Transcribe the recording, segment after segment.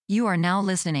You are now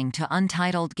listening to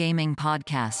Untitled Gaming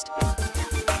Podcast.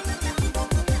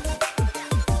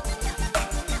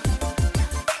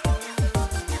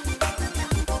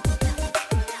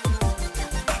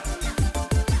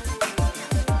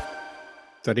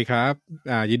 สวัสดีครับ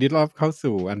ยินดีต้อนรับเข้า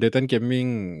สู่ Untitled Gaming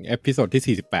เอพิโซด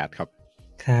ที่48ครับ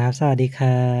ครับสวัสดีค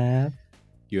รับ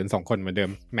อยู่กัน2คนเหมือนเดิ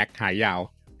มแม็กหายยาว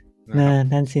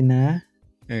นั่นสินะ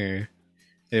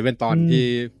เป็นตอนที่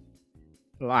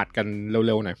เราอัดกันเ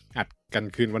ร็วๆหน่อยอัดกัน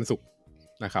คืนวันศุกร์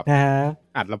นะครับ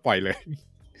อัดแล้วปล่อยเลย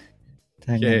โ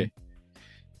อเค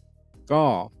ก็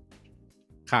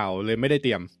ข่าวเลยไม่ได้เต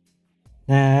รียม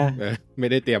ไม่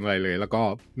ได้เตรียมอะไรเลยแล้วก็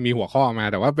มีหัวข้อมา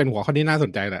แต่ว่าเป็นหัวข้อที่น่าส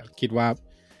นใจแหละคิดว่า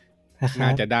น่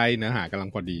าจะได้เนื้อหากำลัง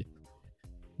พอดี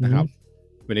นะครับ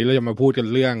วันนี้เราจะมาพูดกัน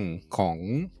เรื่องของ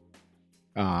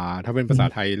ถ้าเป็นภาษา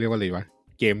ไทยเรียกว่าอะไรวะ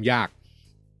เกมยาก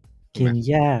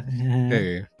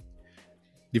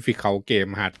difficult เกม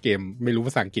hard เกมไม่รู้ภ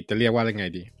าษาอังกฤษจะเรียกว่าอะไรไง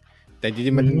ดีแต่จ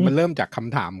ริงๆมันเริ่มจากค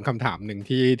ำถามหนึ่ง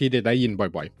ที่ได้ยิน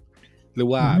บ่อยๆหรือ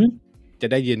ว่าจะ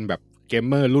ได้ยินแบบเกม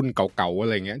เมอร์รุ่นเก่าๆอะ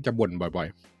ไรเงี้ยจะบ่นบ่อย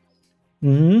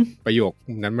ๆประโยค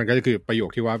นั้นมันก็คือประโยค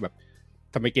ที่ว่าแบบ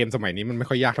ทำไมเกมสมัยนี้มันไม่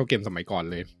ค่อยยากเท่าเกมสมัยก่อน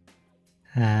เลย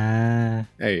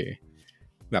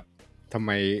แบบทำไม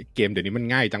เกมเดี๋ยวนี้มัน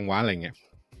ง่ายจังวะอะไรเงี้ย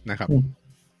นะครับ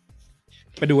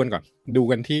ไปดูกันก่อนดู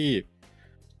กันที่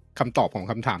คำตอบของ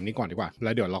คำถามนี้ก่อนดีกว่าแล้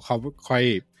วเดี๋ยวเราค่อย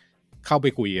เข้าไป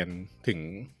คุยกันถึง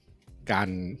การ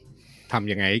ท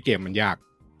ำยังไงให้เกมมันยาก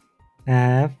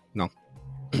เนาะ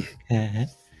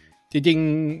จริง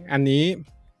ๆอัน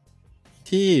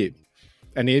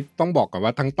นี้ต้องบอกก่อนว่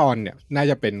าทั้งตอนเนี่ยน่า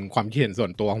จะเป็นความคิดเห็นส่ว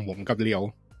นตัวของผมกับเลียว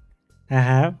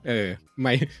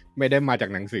ไม่ได้มาจาก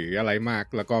หนังสืออะไรมาก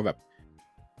แล้วก็แบบ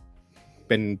เ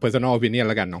ป็น personal opinion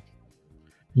แล้วกันเนาะ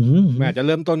มันอาจจะเ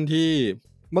ริ่มต้นที่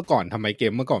เมื่อก่อนทำไมเก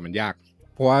มเมื่อก่อนมันยาก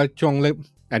เพราะว่าช่วงเริ่ม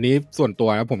อันนี้ส่วนตัว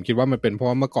นะผมคิดว่ามันเป็นเพราะ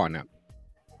ว่าเมื่อก่อนอ่ะ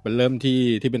มันเริ่ม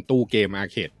ที่เป็นตู้เกมอา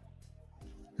ร์เคด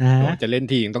เราจะเล่น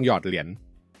ทียังต้องหยอดเหรียญ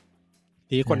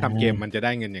ที่คนทำเกมมันจะไ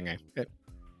ด้เงินยังไง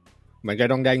มันก็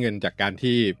ต้องได้เงินจากการ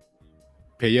ที่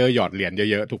เพลเยอร์หยอดเหรียญ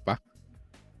เยอะๆถูกปะ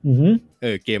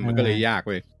เกมมันก็เลยยาก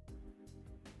เว้ย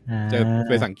จะ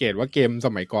ไปสังเกตว่าเกมส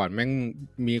มัยก่อนแม่ง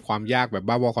มีความยากแบบ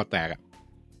บ้าบอคอแตกอ่ะ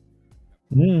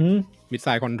มิดไซ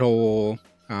ล์คอนโทรล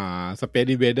สเปซ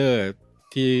ดิเวเดอร์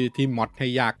ที่มอดให้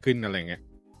ยากขึ้นอะไรเงี้ย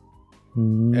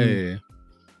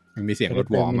มีเสียงรถ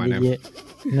วอลมานะ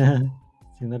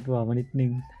เสียงรถวอลมานิดนึง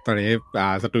ตอนนี้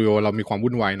สตูดิโอเรามีความ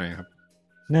วุ่นวายหน่อยครับ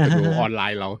สตูดิโอออนไล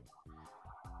น์เรา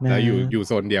อยู่โ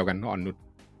ซนเดียวกันอ่อนนุช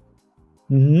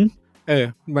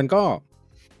มันก็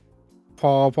พ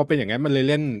อเป็นอย่างนั้นมันเลย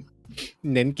เล่น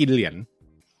เน้นกินเหรียญ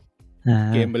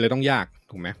เกมมันเลยต้องยาก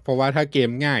ถูกไหมเพราะว่าถ้าเกม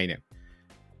ง่ายเนี่ย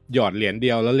หยอดเหรียญเดี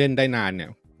ยวแล้วเล่นได้นานเนี่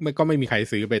ยก็ไม่มีใคร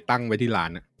ซื้อไปตั้งไว้ที่ร้า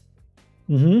นอ่ะ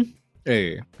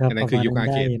อันนั้นคือยุคอาร์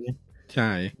เคดใช่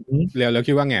แล้ว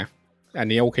คิดว่าไงอัน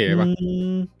นี้โอเคป่ะ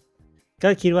ก็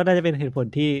คิดว่าน่าจะเป็นเหตุผล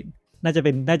ที่น่าจะเ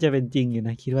ป็นจริงอยู่น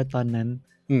ะคิดว่าตอนนั้น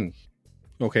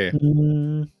โอเค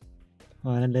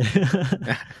นั่นเลย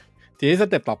ทีนี้ส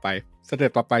เต็ปต่อไ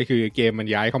ปคือเกมมัน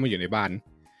ย้ายเข้ามาอยู่ในบ้าน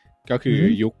ก็คือ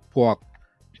ยุคพวก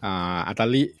อัตา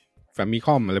ลิแฟมิค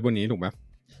อมอะไรพวกนี้ถูกไหม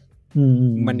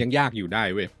มันยังยากอยู่ได้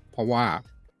เว้ยเพราะว่า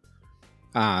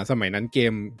สมัยนั้นเก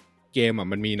ม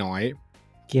มันมีน้อย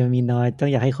ต้อง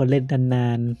อยากให้คนเล่นนา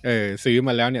นๆซื้อม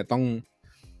าแล้วเนี่ย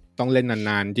ต้องเล่น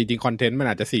นานๆจริงๆคอนเทนต์มัน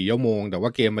อาจจะ4ชั่วโมงแต่ว่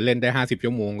าเกมมันเล่นได้50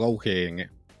ชั่วโมงก็โอเคอย่างเงี้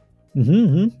ย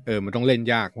มันต้องเล่น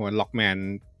ยากเพราะล็อกแมน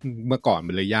เมื่อก่อน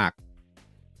มันเลยยาก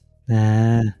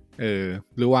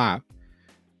หรือว่า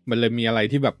มันเลยมีอะไร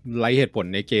ที่แบบไร้เหตุผล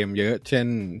ในเกมเยอะเ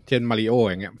ช่นมาริโอ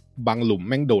อย่างเงี้ยบางหลุม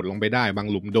แม่งโดดลงไปได้บาง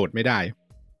หลุมโดดไม่ได้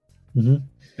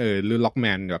หรือล็อกแม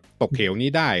นแบบตกเหวนี้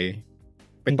ได้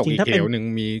เป็นตกอีกเหวนึง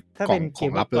มีขอ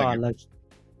งลับเลย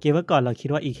เกมเมื่อก่อนเราคิด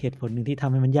ว่าอีกเหตุผลนึงที่ท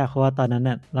ำให้มันยากเพราะว่าตอนนั้น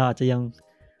น่ะเราอาจจะยัง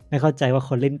ไม่เข้าใจว่าค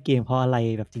นเล่นเกมเพราะอะไร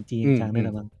แบบจริงๆจังๆได้หร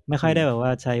อมั้งไม่ค่อยได้แบบว่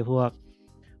าใช้พว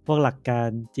กหลักการ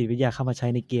จิตวิทยาเข้ามาใช้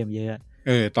ในเกมเยอะ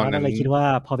ตอนนั้นเลยคิดว่า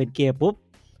พอเป็นเกมปุ๊บ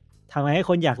ทำให้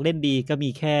คนอยากเล่นดีก็มี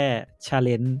แค่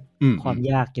challenge ความ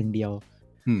ยากอย่างเดียว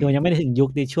คือมันยังไม่ได้ถึงยุค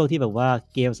ในช่วงที่แบบว่า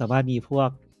เกมสามารถมีพวก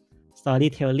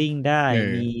storytelling ได้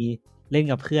มีเล่น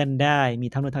กับเพื่อนได้มี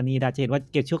ทำโน่นทำนี่ได้จะเห็นว่า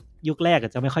เกมยุคแรก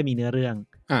จะไม่ค่อยมีเนื้อเรื่อง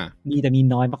มีแต่มี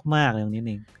น้อยมากๆเลยตรงนี้เ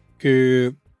องคือ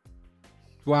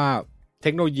ว่าเท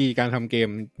คโนโลยีการทำเกม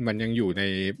มันยังอยู่ใน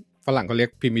ฝรั่งเขาเรีย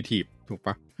ก primitive ถูกป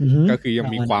ะก็คือยัง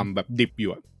มีความแบบดิบอ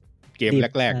ยู่เกม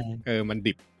แรกๆมัน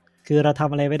ดิบคือเราท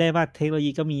ำอะไรไม่ได้มากเทคโนโล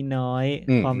ยีก็มีน้อย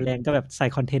ความแรงก็แบบใส่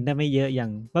คอนเทนต์ได้ไม่เยอะอย่า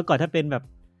งเมื่อก่อนถ้าเป็นแบบ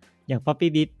อย่าง Poppy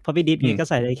Disk นี่ก็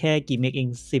ใส่ได้แค่กี่เมกเอง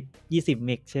10-20 เ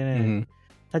มกใช่ไหม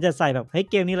ถ้าจะใส่แบบเฮ้ย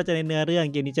เกมนี้เราจะเล่นเนื้อเรื่อง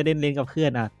เกมนี้จะเล่นกับเพื่อ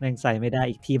นแม่งใส่ไม่ได้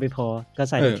อีกทีไม่พอก็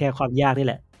ใส่แค่ความยากนี่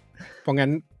แหละเพราะงั้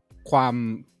น ค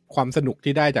วามสนุก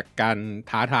ที่ได้จากการ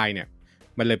ท้าทายเนี่ย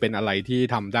มันเลยเป็นอะไรที่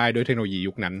ทำได้ด้วยเทคโนโลยี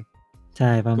ยุคนั้นใ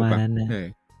ช่ประมาณนั้นนะ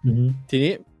ที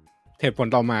นี้เหตุผล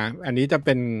ต่อมาอันนี้จะเ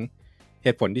ป็นเห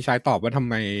ตุผลที่ใช้ตอบว่าทำ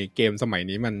ไมเกมสมัย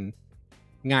นี้มัน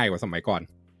ง่ายกว่าสมัยก่อน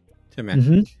ใช่ไหม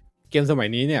เกมสมัย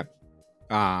นี้เนี่ย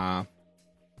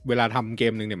เวลาทำเก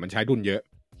มนึงเนี่ยมันใช้ทุนเยอะ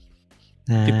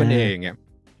ทิปเปิลเออย่างเงี้ย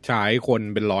ใช้คน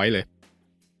เป็นร้อยเลย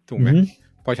ถูกไหม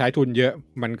พอใช้ทุนเยอะ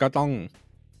มันก็ต้อง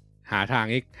หาทาง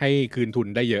ให้คืนทุน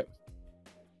ได้เยอะ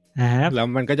แล้ว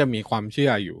มันก็จะมีความเชื่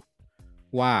ออยู่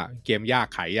ว่าเกมยาก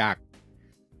ขายยาก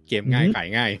เกมง่ายขาย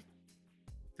ง่าย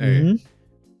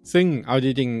ซึ่งเอาจ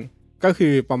ริงๆก็คื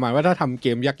อประมาณว่าถ้าทำเก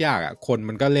มยากๆอ่ะคน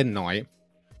มันก็เล่นน้อย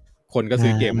คนก็ซื้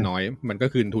อเกมน้อยมันก็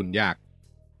คืนทุนยาก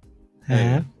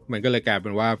มันก็เลยกลายเป็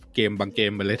นว่าเกมบางเก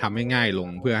มมันเลยทำให้ง่ายลง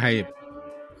เพื่อให้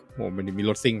โหมันมี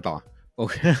รถซิ่งต่อโอ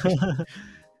เค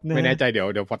ไม่แน่ใจเ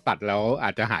ดี๋ยวพอตัดแล้วอ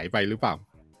าจจะหายไปหรือเปล่า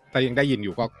ถ้ายังได้ยินอ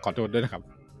ยู่ก็ขอโทษด้วยนะครับ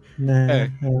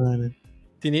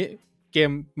ทีนี้เกม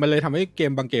มันเลยทำให้เก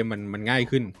มบางเกมมันง่าย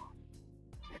ขึ้น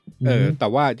แต่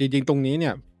ว่าจริงๆตรงนี้เนี่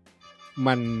ย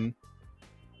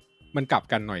มันกลับ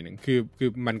กันหน่อยหนึ่งคือ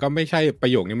มันก็ไม่ใช่ปร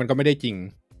ะโยคนี้มันก็ไม่ได้จริง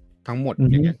ทั้งหมด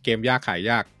อย่างเงี้ยเกมยากขาย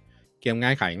ยากเกมง่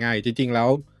ายขายง่ายจริงๆแล้ว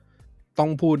ต้อ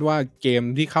งพูดว่าเกม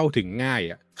ที่เข้าถึงง่าย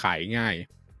อ่ะขายง่าย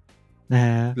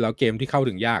แล้วเกมที่เข้า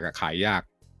ถึงยากอ่ะขายยาก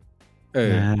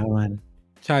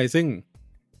ใช่ซึ่ง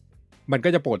มันก็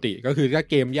จะปกติก็คือถ้า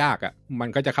เกมยากอ่ะมัน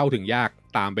ก็จะเข้าถึงยาก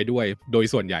ตามไปด้วยโดย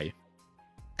ส่วนใหญ่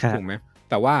ถูกไหม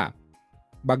แต่ว่า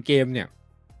บางเกมเนี่ย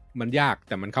มันยากแ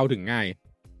ต่มันเข้าถึงง่าย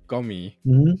ก็มี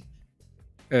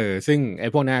ซึ่งไอ้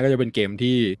พวกนั้นก็จะเป็นเกม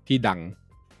ที่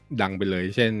ดังไปเลย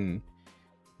เช่น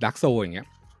Dark Souls อย่างเงี้ย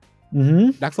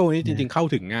Dark Souls นี่จริงๆเข้า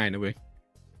ถึงง่ายนะเว้ย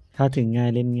เข้าถึงง่าย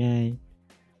เล่นง่าย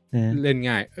เล่น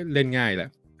ง่ายแหละ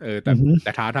แ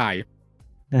ต่ท้าทาย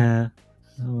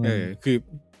คือ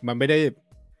มันไม่ได้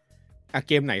เ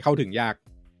กมไหนเข้าถึงยาก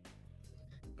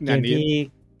เกมที่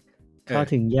เข้า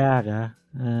ถึงยากอ่ะ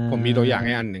ผมมีตัวอย่างใ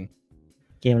ห้อันหนึ่ง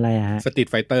เกมอะไรฮะ Street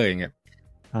Fighter อย่างเงี้ย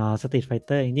Street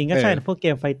Fighter จริงๆก็ใช่พวกเก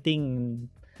มไฟติ้ง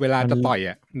เวลาจะต่อย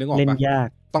อ่ะนึกออกปะเล่นยาก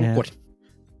ต้อง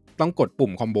กดปุ่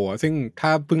มคอมโบซึ่งถ้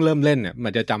าเพิ่งเริ่มเล่นเนี่ยมั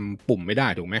นจะจำปุ่มไม่ได้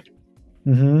ถูกไหม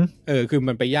คือ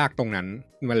มันไปยากตรงนั้น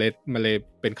มันเลย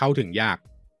เป็นเข้าถึงยาก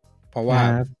เพราะว่า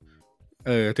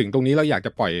ถึงตรงนี้เราอยากจ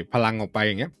ะปล่อยพลังออกไป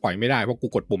อย่างเงี้ยปล่อยไม่ได้เพราะกู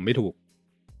กดปุ่มไม่ถูก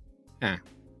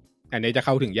อันนี้จะเ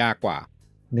ข้าถึงยากกว่า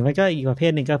หรือไม่ก็อีกประเภ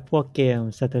ทหนึ่งก็พวกเกม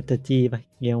strategy ไป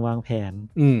เกมวางแผน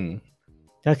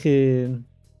ก็คือ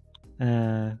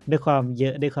ด้วยความเยอ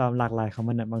ะด้วยความหลากหลายของ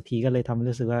มันบางทีก็เลยทำให้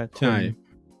รู้สึกว่าคน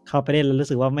เข้าไปเล่นแล้วรู้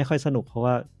สึกว่าไม่ค่อยสนุกเพราะ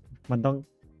ว่ามันต้อง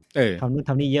ทำนู่นท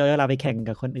ำนี่เยอะแล้วเราไปแข่ง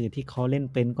กับคนอื่นที่เขาเล่น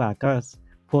เป็นกว่าก็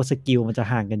พวกสกิลมันจะ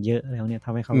ห่างกันเยอะแล้วเนี่ยท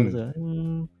ำให้เขารู้สึก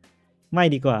ไม่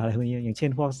ดีกว่าอะไรพวกนี้อย่างเช่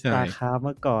นพวก StarCraft เ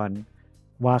มื่อก่อน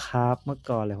Warcraft เมื่อ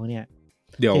ก่อนอะไรพวกเนี้ย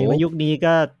เดี๋ยวว่ายุคนี้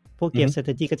ก็พวกเกม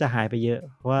strategy ก็จะหายไปเยอะ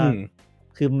เพราะว่า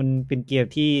คือมันเป็นเกม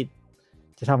ที่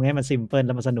จะทำให้มันซิมเพิลแ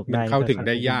ล้วมันสนุกได้เข้าถึงไ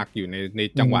ด้ยากอยู่ใน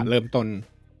จังหวะเริ่มต้น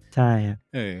ใช่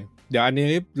เดี๋ยวอันนี้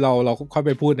เราค่อยไ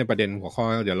ปพูดในประเด็นหัวข้อ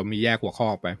เดี๋ยวเรามีแยกหัวข้อ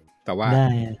ไปแต่ว่า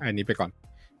อันนี้ไปก่อน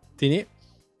ทีนี้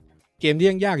เกมที่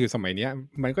ยากอยู่สมัยนี้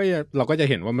มันก็เราก็จะ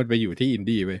เห็นว่ามันไปอยู่ที่อิน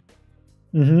ดี้ไป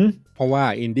เพราะว่า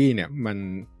อินดี้เนี่ย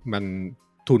มัน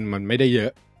ทุนมันไม่ได้เยอ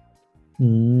ะ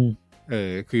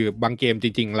คือบางเกมจ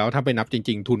ริงๆแล้วถ้าไปนับจ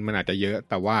ริงๆทุนมันอาจจะเยอะ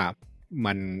แต่ว่า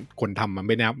มันคนทำมันไ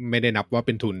ม่ได้นับว่าเ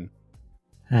ป็นทุน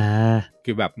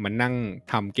คือแบบมันนั่ง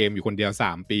ทำเกมอยู่คนเดียว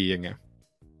3 ปีอย่างเงี้ย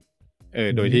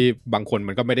โดยที่บางคน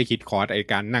มันก็ไม่ได้คิดคอร์สไอ้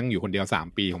การนั่งอยู่คนเดียว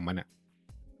3 ปีของมัน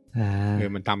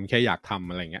มันทำแค่อยากทำ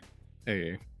อะไรเงี้ย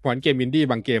เพราะฉะนั้นเกมอินดี้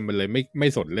บางเกมมันเลยไม่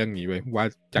สนเรื่องนี้เว้ยว่า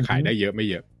จะขายได้เยอะไม่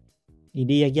เยอะอิน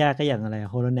ดี้ยากๆก็อย่างอะไร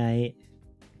โฮโลไนท์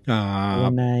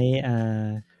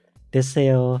เดดเ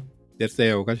ซ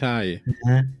ลก็ใช่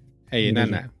ไอ้นั่น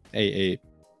น่ะไอ้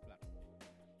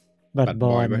บัตบ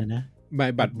อยนะไม่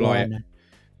บัตบอย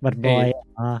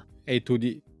ไอ้ 2D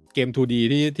เกม 2D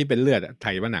ที่เป็นเลือดไถ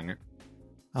ว่าหนัง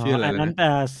ชื่ออะไรนะอันนั้น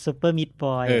ซูเปอร์มิดบ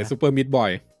อยซูเปอร์มิดบอ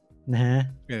ยนะฮะ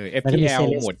FTL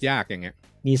โหมดยากอย่างเงี้ย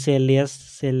มีเซเลี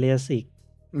ยสอีก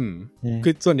คื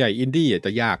อส่วนใหญ่อินดี้จ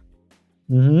ะยาก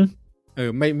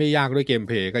ไม่ยากด้วยเกมเ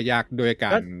พลย์ก็ยากด้วยกา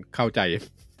รเข้าใจ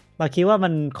เราคิดว่ามั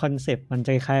นคอนเซปต์มันจ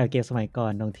ะคล้ายกับเกมสมัยก่อ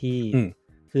นตรงที่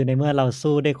คือในเมื่อเรา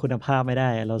สู้ด้วยคุณภาพไม่ได้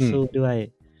เราสู้ด้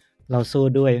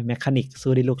วยแมคานิก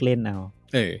สู้ด้วยลูกเล่นเอา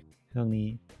ตรงนี้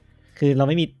คือเรา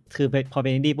ไม่มีคือพอเป็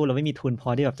นอินดี้ปุ๊บเราไม่มีทุนพอ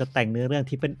ที่แบบจะแต่งเนื้อเรื่อง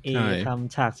ที่เป็น A ท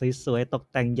ำฉากสวยๆตก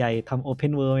แต่งใหญ่ทำโอเพ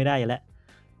นเวิลด์ไม่ได้แล้ว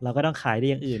เราก็ต้องขายได้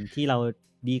อย่างอื่นที่เรา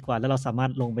ดีกว่าแล้วเราสามาร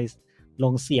ถล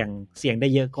งเสียงได้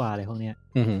เยอะกว่าอะไรพวกเนี้ย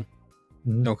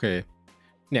โอเค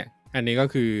เนี่ยอันนี้ก็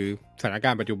คือสถานกา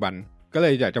รณ์ปัจจุบันก็เล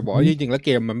ยอยากจะบอกว่าจริงๆแล้วเก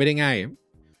มมันไม่ได้ง่าย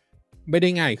ไม่ได้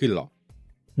ง่ายขึ้นหรอก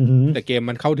แต่เกม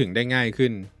มันเข้าถึงได้ง่ายขึ้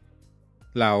น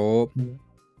แ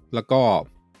ล้วก็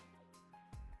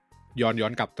ย้อ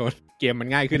นกลับตัวเกมมัน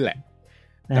ง่ายขึ้นแหละ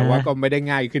แต่ว่าก็ไม่ได้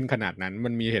ง่ายขึ้นขนาดนั้นมั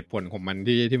นมีเหตุผลของมัน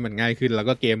ที่มันง่ายขึ้นแล้ว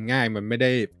ก็เกมง่ายมันไม่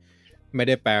ไ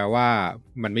ด้แปลว่า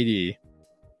มันไม่ดี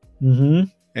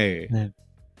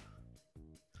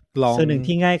ส่วนหนึ่ง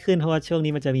ที่ง่ายขึ้นเพราะว่าช่วง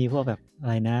นี้มันจะมีพวกแบบอะ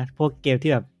ไรนะพวกเกม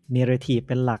ที่แบบเนเรทีฟ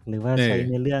เป็นหลักหรือว่าใช้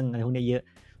ในเรื่องอะไรพวกนี้เยอะ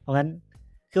เพราะงั้น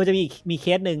คือมันจะมีเค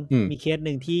สห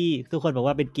นึ่งที่ทุกคนบอก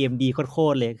ว่าเป็นเกมดีโค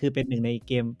ตรเลยคือเป็นหนึ่งใน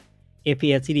เกม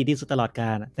FPS ที่ดีที่สุดตลอดก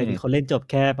าลแต่มีคนเล่นจบ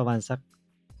แค่ประมาณสัก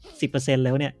 10% แ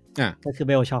ล้วเนี่ยก็คือ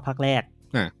BioShock ภาคแรก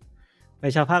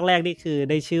BioShock ภาคแรกนี่คือ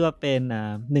ได้ชื่อว่าเป็น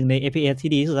หนึ่งใน FPS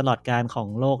ที่ดีที่สุดตลอดกาลของ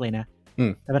โลกเลยนะ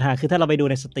แต่ปัญหาคือถ้าเราไปดู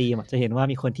ในสตรีมจะเห็นว่า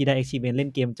มีคนที่ได้ achievement เล่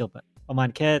นเกมจบประมาณ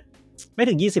แค่ไม่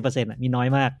ถึง 20% มีน้อย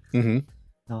มาก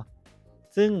เนาะ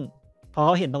ซึ่งพอเข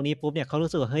าเห็นตรงนี้ปุ๊บเนี่ยเขา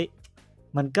รู้สึกว่าเฮ้ย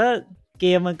มันก็เก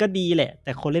มมันก็ดีแหละแ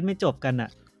ต่คนเล่นไม่จบกัน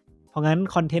เพราะงั้น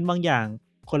คอนเทนต์บางอย่าง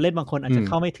คนเล่นบางคนอาจจะเ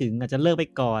ข้าไม่ถึงอาจจะเลิกไป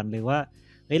ก่อนหรือว่า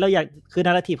เฮ้ยเราอยากคือน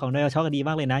าราทีฟของBioShockดีม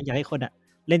ากเลยนะอยากให้คน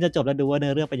เล่นจะจบแล้วดูว่าเนื้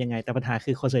อเรื่องเป็นยังไงแต่ปัญหา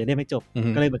คือคนส่วนใหญ่เล่นไม่จบ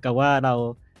ก็เลยเหมือนกับว่าเรา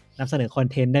นำเสนอคอน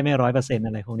เทนต์ได้ไม่ 100% อ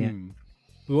ะไรพวกเนี้ย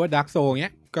หรือว่า Dark Souls เงี้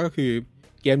ยก็คือ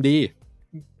เกมดี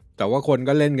แต่ว่าคน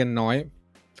ก็เล่นกันน้อย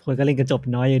คนก็เล่นกันจบ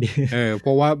น้อยอยู่ดีเพ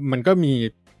ราะว่ามันก็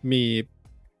มี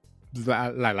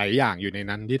หลายๆอย่างอยู่ใน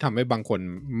นั้นที่ทำให้บางคน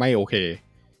ไม่โอเค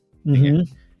อย่างเงี้ย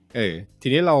ที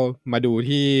นี้เรามาดู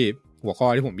ที่หัวข้อ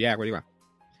ที่ผมแยกไว้ดีกว่า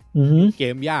เก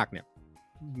มยากเนี่ย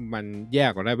มันแย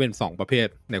กออกได้เป็น2ประเภท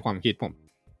ในความคิดผม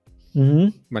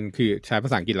มันคือใช้ภ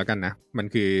าษาอังกฤษแล้วกันนะมัน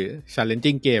คือ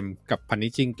challenging game กับ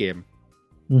punishing game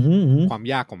ความ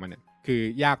ยากของมันเนี่ยคือ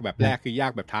ยากแบบแรกคือยา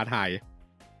กแบบท้าทาย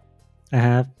ค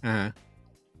รับ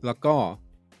แล้วก็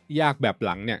ยากแบบห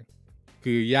ลังเนี่ย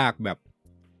คือยากแบบ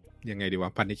ยังไงดีว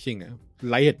ะ punishing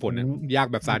ไร้เหตุผลยาก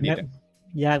แบบซาดิส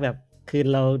ยากแบบคือ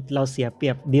เราเสียเปรี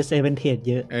ยบ disadvantage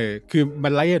เยอะคือมั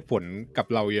นไร้เหตุผลกับ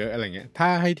เราเยอะอะไรเงี้ยถ้า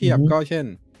ให้เทียบก็เช่น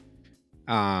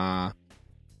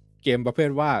เกมประเภท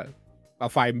ว่า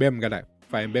ไฟเบมก็ได้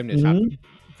ไฟเบมเนี่ยชัด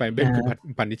ไฟเบมคือ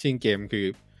punishing game คือ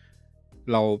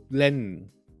เราเ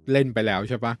ล่นไปแล้ว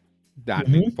ใช่ปะด่าน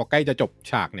นึงพอใกล้จะจบ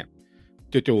ฉากเนี่ย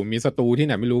จู่ๆมีศัตรูที่ไ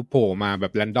หนไม่รู้โผล่มาแบ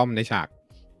บแรนดอมในฉาก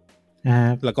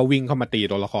แล้วก็วิ่งเข้ามาตี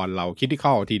ตัวละครเราคิดที่เ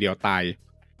ข้าทีเดียวตาย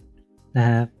นะ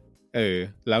ครับ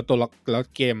แล้ว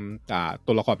เกม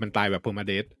ตัวละครมันตายแบบเพอร์มาเ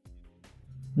ดท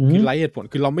คือไร้เหตุผล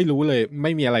คือเราไม่รู้เลยไ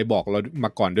ม่มีอะไรบอกเรามา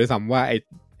ก่อนด้วยซ้ำว่า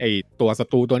ไอตัวศั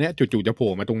ตรูตัวเนี้ยจู่ๆจะโผ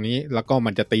ล่มาตรงนี้แล้วก็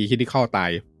มันจะตีคิดที่เข้าตา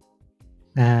ย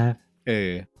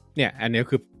เนี่ยอันนี้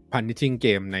คือ punishing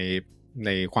game ใน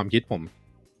ความคิดผม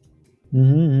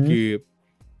คือ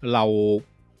เร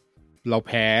าแ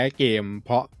พ้เกมเพ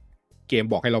ราะเกม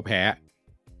บอกให้เราแพ้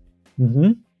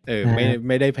ไ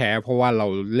ม่ได้แพ้เพราะว่าเรา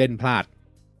เล่นพลาด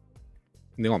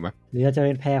นึกออกไหมหรือจะเ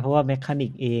ป็นแพ้เพราะว่าแมคานิ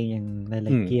กเองอย่างหล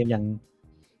ายๆเกมอย่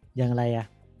างอะไร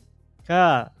ก็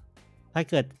ถ้า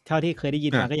เกิดเท่าที่เคยได้ยิ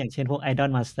นมาก็อย่างเช่นพวก Idol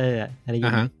Master อะไรอย่าง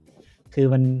นี้คือ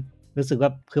มันรู้สึกว่า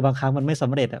คือบางครั้งมันไม่ส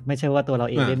ำเร็จไม่ใช่ว่าตัวเรา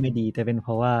เองเล่นไม่ดีแต่เป็นเพ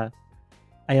ราะว่า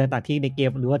ไอ้ต่างๆที่ในเก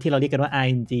มหรือว่าที่เราเรียกกันว่า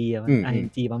RNG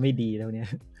RNG มันไม่ดีแล้วเนี่ย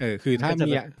คือถ้า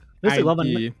มีรู้สึกว่ามัน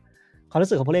ความรู้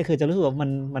สึกของผู้เล่นคือจะรู้สึกว่า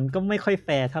มันก็ไม่ค่อยแฟ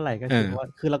ร์เท่าไหร่ก็คือว่า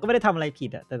คือเราก็ไม่ได้ทำอะไรผิด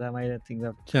แต่ทำไมถึงแบ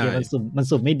บเกมมัน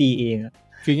สุ่มไม่ดีเอง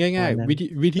คือง่ายๆ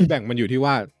วิธีแบ่งมันอยู่ที่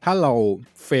ว่าถ้าเรา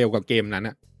เฟลกับเกมนั้น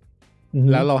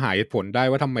แล้วเราหาเหตุผลได้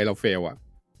ว่าทำไมเราเฟล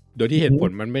โดยที่เหตุผล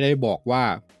มันไม่ได้บอกว่า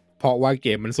เพราะว่าเก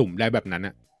มมันสุ่มได้แบบนั้น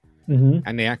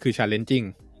อันนี้คือ challenging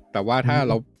แต่ว่าถ้า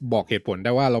เราบอกเหตุผลไ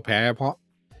ด้ว่าเราแพ้เพราะ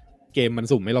เกมมัน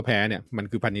สุ่มให้เราแพ้เนี่ยมัน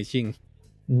คือ punishing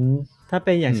ถ้าเ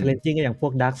ป็นอย่าง challenging ก็อย่างพว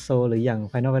ก Dark Souls หรืออย่าง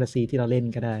Final Fantasy ที่เราเล่น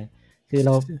ก็ได้คือเร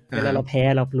าเวลาเราแพ้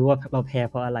เรารู้ว่าเราแพ้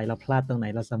เพราะอะไรเราพลาดตรงไหน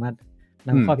เราสามารถน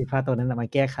ำข้อผิดพลาดตรงนั้นมา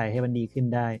แก้ไขให้มันดีขึ้น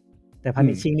ได้แต่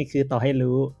punishing นี่คือต่อให้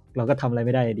รู้เราก็ทำอะไรไ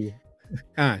ม่ได้ดี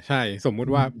ใช่สมมุ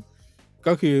ติว่า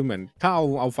ก็คือเหมือนถ้า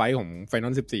เอาไฟของ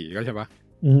Final 14ก็ใช่ปะ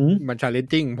มัน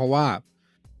challenging เพราะว่า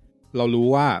เรารู้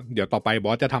ว่าเดี๋ยวต่อไปบ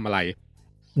อสจะทำอะไร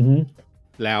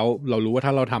แล้วเรารู้ว่าถ้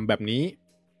าเราทำแบบนี้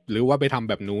หรือว่าไปทำ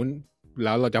แบบนู้นแ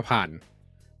ล้วเราจะผ่าน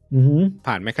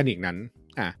แมคานิกนั้น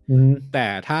แต่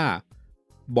ถ้า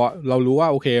บอสเรารู้ว่า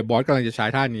โอเคบอสกำลังจะใช้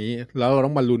ท่านี้แล้วเราต้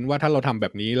องมาลุ้นว่าถ้าเราทำแบ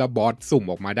บนี้แล้วบอสสุ่ม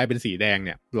ออกมาได้เป็นสีแดงเ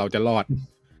นี่ยเราจะรอด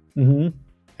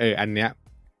อันเนี้ย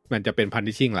มันจะเป็น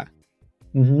punishing ล่ะ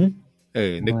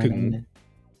นึกถึง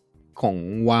ของ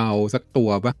วาวสักตัว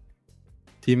ปะ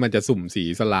ที่มันจะสุ่มสี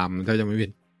สลามถ้าจะไม่ผิ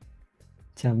ด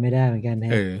จำไม่ได้เหมือนกันน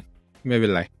ะไม่เป็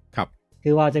นไรครับคื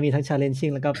อวาวจะมีทั้ง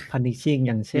challenging แล้วก็ punishing อ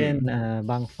ย่างเช่น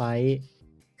บางไฟ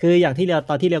คืออย่างที่เรา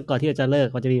ตอนที่เราก่อนที่เราจะเลิก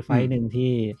มันจะมีไฟหนึ่ง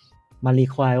ที่มันรี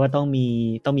ควายว่าต้อง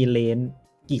มีเลน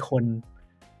กี่คน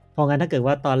เพราะงั้นถ้าเกิด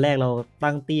ว่าตอนแรกเรา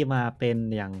ตั้งตี้มาเป็น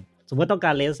อย่าง สมมติต้องก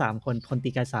ารเลน3คนตี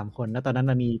ไกล3คนแล้วตอนนั้น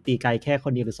มันมีตีไกลแค่ค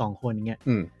นเดียวหรือ2คนอย่างเงี้ย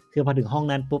คือพอถึงห้อง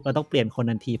นั้นปุ๊บเราต้องเปลี่ยนคน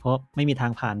ทันทีเพราะไม่มีทา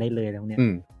งผ่านได้เลยแล้วเนี่ย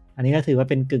อันนี้ก็ถือว่า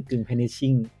เป็นกึ่ง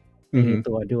punishing ใน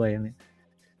ตัวด้วยเนี่ย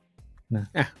นะ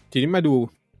ทีนี้มาดู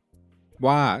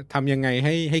ว่าทำยังไง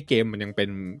ให้เกมมันยังเป็น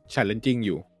challenging อ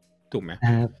ยู่ถูกไหม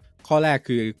ข้อแรก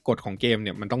คือกฎของเกมเ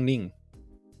นี่ยมันต้องนิ่ง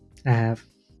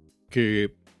คือ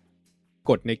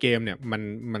กฎในเกมเนี่ย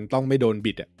มันต้องไม่โดน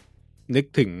บิดอ่ะนึก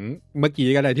ถึงเมื่อกี้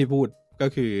ก็ได้ที่พูดก็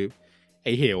คือไอ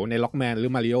เหวในล็อกแมนหรื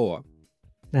อมาริโออ่ะ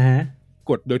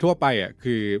กฎโดยทั่วไปอ่ะ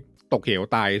คือตกเหว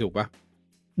ตายถูกป่ะ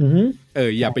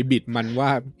อย่าไปบิดมันว่า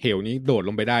เหวนี้โดดล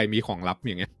งไปได้มีของลับ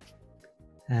อย่างเงี้ย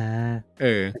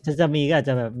จะมีก็อาจ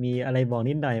จะแบบมีอะไรบอก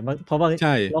นิดหน่อยเพราะว่า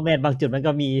ล็อกแมนบางจุดมัน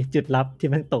ก็มีจุดลับที่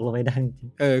มันตกลงไปได้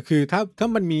คือถ้า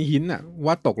มันมีหินอ่ะ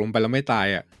ว่าตกลงไปแล้วไม่ตาย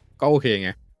อ่ะก็โอเคไง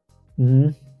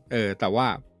แต่ว่า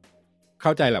เข้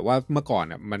าใจแหละว่าเมื่อก่อน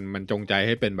อ่ะมันจงใจใ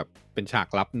ห้เป็นแบบเป็นฉาก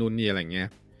ลับนู่นนี่อะไรเงี้ย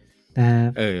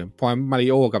พอมาริ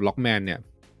โอกับล็อกแมนเนี่ย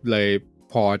เลย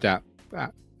พอจะ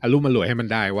อารมณ์มันรวยให้มัน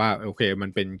ได้ว่าโอเคมัน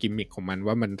เป็นกิมมิคของมัน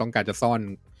ว่ามันต้องการจะซ่อน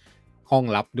ห้อง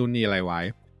ลับนู่นนี่อะไรไว้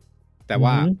แต่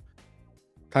ว่า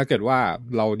ถ้าเกิดว่า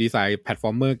เราดีไซน์แพลตฟอ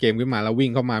ร์มเมอร์เกมขึ้นมาแล้ววิ่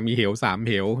งเข้ามามีเหว3เ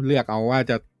หวเลือกเอาว่า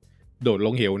จะโดดล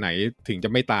งเหวไหนถึงจะ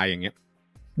ไม่ตายอย่างเงี้ย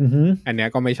อันเนี้ย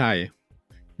ก็ไม่ใช่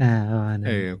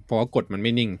เพราะว่ากฎมันไ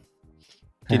ม่นิ่ง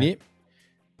ทีนี้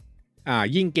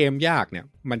ยิ่งเกมยากเนี่ย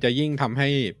มันจะยิ่งทำใ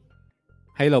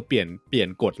ห้เราเปลี่ยน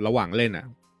กฎระหว่างเล่น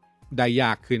ได้ย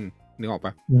ากขึ้นนึกออกป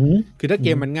ะคือถ้าเก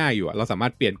มมันง่ายอยู่เราสามาร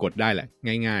ถเปลี่ยนกฎได้แหละ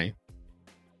ง่ายๆ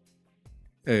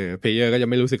เพลเยอร์ก็จะ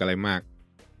ไม่รู้สึกอะไรมาก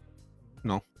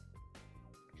เนาะ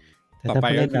ต่อไป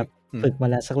ก็แบบฝึกมา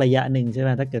แล้วสักระยะหนึ่งใช่ไหม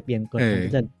ถ้าเกิดเปลี่ยนกฎ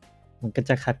มันก็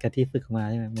จะขัดกับที่ฝึกมา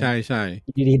ใช่ไหมใช่ใช่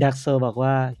ดีดักโซบอกว่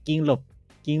ากิ้งหลบ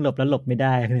แล้วหลบไม่ไ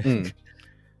ด้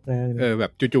แบ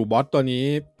บจู่ๆบอสตัวนี้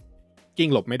กิ้ง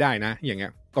หลบไม่ได้นะอย่างเงี้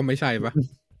ยก็ไม่ใช่ปะ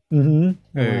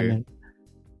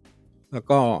แล้ว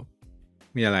ก็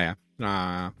มีอะไร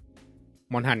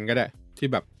มอนฮันก็ได้ที่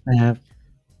แบบ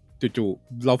จู่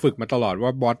ๆเราฝึกมาตลอดว่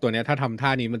าบอสตัวเนี้ยถ้าทำท่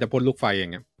านี้มันจะพ่นลูกไฟอย่า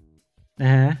งเงี้ย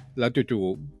แล้วจู่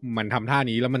ๆมันทำท่า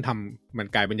นี้แล้วมัน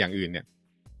กลายเป็นอย่างอื่นเนี่ย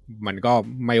มันก็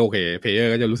ไม่โอเคเพลเยอ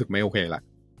ร์ก็จะรู้สึกไม่โอเคละ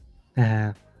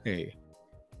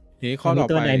นี่ข้อต่อ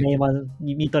ไป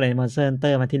มีตัวไหนใน Monster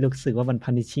Hunter มาที่รู้สึกว่ามัน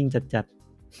punishing จัด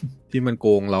ๆที่มันโก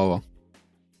งเรา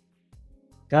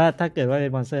ก็ถ้าเกิดว่าเป็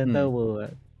น Monster Hunter World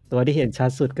ตัวที่เห็นชัด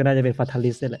สุดก็น่าจะเป็น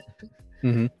Fatalis นี่แหละ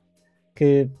คื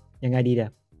อยังไงดีเนี่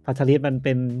ย Fatalis มันเ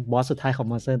ป็นบอสสุดท้ายของ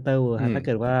Monster Hunter World ถ้าเ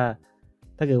กิด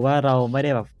ว่าเราไม่ไ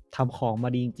ด้แบบทำของมา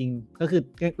ดีจริงๆก็คือ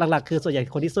หลักๆคือส่วนใหญ่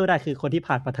คนที่สู้ได้คือคนที่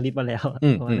ผ่าน Fatalis มาแล้ว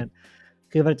เพราะนั้น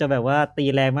คือมันจะแบบว่าตี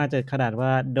แรงมากจนขนาดว่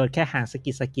าโดนแค่ห่างส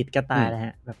กิดก็ตายแล้วฮ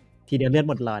ะแบบทีเดียวเลือด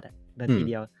หมดหลอดเดินที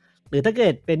เดียวหรือถ้าเกิ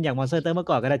ดเป็นอย่าง Monster Hunter เมื่อ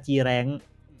ก่อนก็ได้ G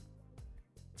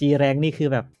rank นี่คือ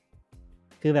แบบ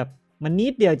มันนิ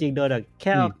ดเดียวจริงโดนแบบแ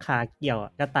ค่ขาเกี่ยว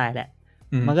ก็ตายแหละ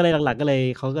มันก็เลยหลักๆก็เลย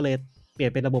เขาก็เลยเปลี่ย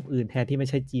นเป็นระบบอื่นแทนที่ไม่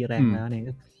ใช่ G rank แล้วเนี่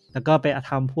ยแล้วก็ไป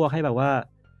ทำพวกให้แบบว่า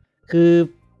คือ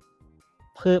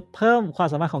เพิ่มความ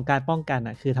สามารถของการป้องกัน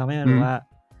คือทำให้มันว่า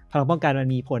พลังป้องกันมัน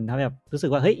มีผลทำให้แบบรู้สึ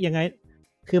กว่าเฮ้ยยังไง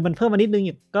คือมันเพิ่มมานิดนึง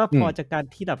ก็พอจากการ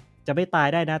ที่แบบจะไม่ตาย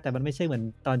ได้นะแต่มันไม่ใช่เหมือน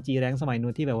ตอน G rank สมัย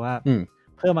นู้นที่แบบว่า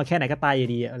เพิ่มมาแค่ไหนก็ตายอยู่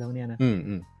ดีอะไรพวกเนี้ยนะ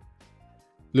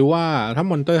หรือว่าถ้า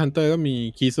Monster Hunter ก็มี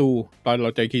คีซูตอนเร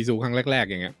าเจอคีซูครั้งแรกๆ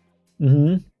อย่างเงี้ย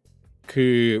คื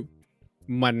อ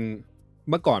มัน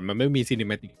เมื่อก่อนมันไม่มีซีนิเ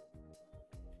มติก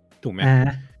ถูกไหม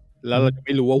แล้วเราจะไ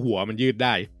ม่รู้ว่าหัวมันยืดไ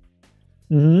ด้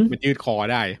มันยืดคอ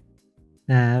ได้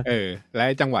และ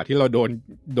จังหวะที่เรา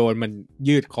โดนมัน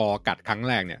ยืดคอกัดครั้ง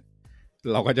แรกเนี่ย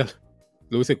เราก็จะ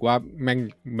รู้สึกว่าแม่ง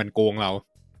มันโกงเรา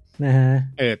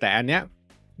แต่อันเนี้ย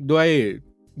ด้วย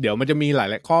เดี๋ยวมันจะมีหลา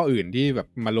ยๆข้ออื่นที่แบบ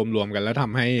มารวมๆกันแล้วท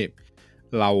ำให้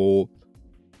เรา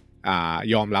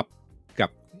ยอมรับกับ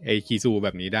ไอ้คีซูแบ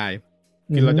บนี้ได้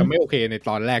คือเราจะไม่โอเคใน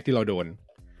ตอนแรกที่เราโดน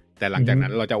แต่หลังจากนั้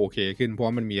นเราจะโอเคขึ้นเพราะ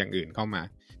ว่ามันมีอย่างอื่นเข้ามา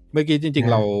เมื่อกี้จริง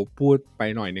ๆเราพูดไป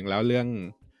หน่อยนึงแล้วเรื่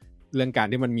องการ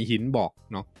ที่มันมีหินบอก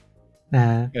เนาะ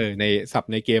ในศัพ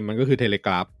ท์ในเกมมันก็คือเทเลก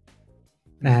ราฟ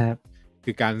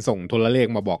คือการส่งโทรเลข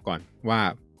มาบอกก่อนว่า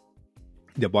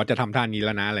เดี๋ยวบอสจะทำท่านี้แ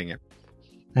ล้วนะอะไรเงี้ย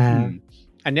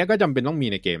อันนี้ก็จำเป็นต้องมี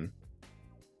ในเกม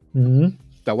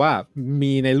แต่ว่า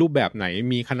มีในรูปแบบไหน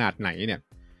มีขนาดไหนเนี่ย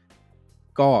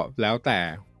ก็แล้วแต่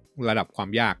ระดับความ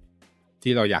ยาก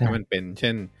ที่เราอยากให้มันเป็นเ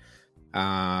ช่น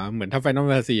เหมือนถ้า Final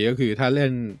Fantasy ก็คือถ้าเ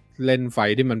ล่นไฟ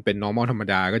ที่มันเป็น normal ธรรม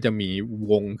ดาก็จะมี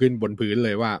วงขึ้นบนพื้นเล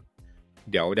ยว่า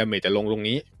เดี๋ยว damage จะลงตรง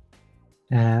นี้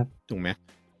ถูกไหม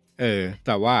แ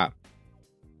ต่ว่า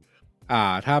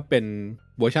ถ้าเป็น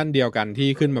เวอร์ชันเดียวกันที่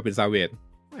ขึ้นมาเป็น Savage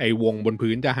ไอ้วงบน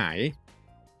พื้นจะหาย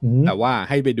แต่ว่า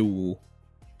ให้ไปดู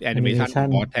แอนิเมชันของ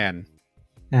บอสแทน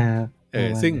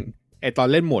ซึ่ง ไอตอน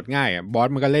เล่นโหมดง่ายอ่ะบอส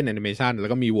มันก็เล่นแอนิเมชันแล้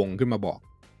วก็มีวงขึ้นมาบอก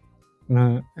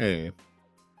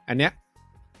อันเนี้ย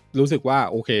รู้สึกว่า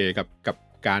โอเคกับ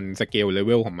การสเกลเลเ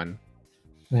วลของมัน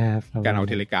การเอา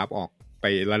เทเลกราฟออกไป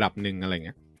ระดับหนึ่งอะไรเ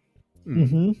งี้ย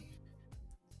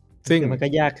ซึ่งมันก็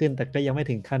ยากขึ้นแต่ก็ยังไม่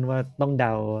ถึงขั้นว่าต้องเด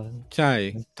าใช่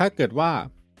ถ้าเกิดว่า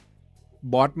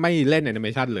บอสไม่เล่นแอนิเม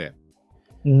ชันเลย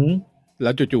แล้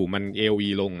วจู่ๆมัน AOE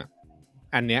ลงอ่ะ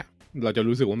อันเนี้ยเราจะ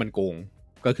รู้สึกว่ามันโกง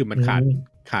ก็คือมัน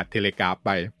ขาดเทเลกราฟไ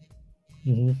ป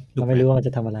เราไม่รู้ว่ามันจ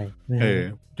ะทำอะไร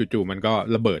จู่ๆมันก็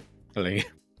ระเบิดอะไรเงี้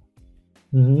ย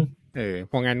เ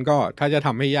พราะงั้นก็ถ้าจะท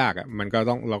ำให้ยากอ่ะมันก็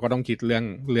ต้องเราก็ต้องคิดเ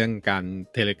รื่องการ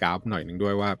เทเลกราฟหน่อยหนึ่งด้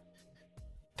วยว่า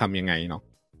ทำยังไงเนาะ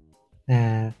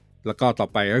แล้วก็ต่อ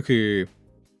ไปก็คือ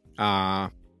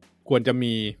ควรจะ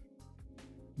มี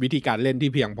วิธีการเล่น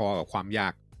ที่เพียงพอกับความยา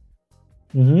ก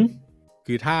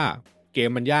คือถ้าเก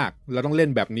มมันยากเราต้องเล่น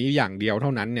แบบนี้อย่างเดียวเท่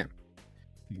านั้นเนี่ย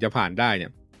ถึงจะผ่านได้เนี่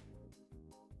ย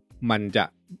มันจะ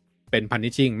เป็น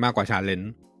punishing มากกว่า challenge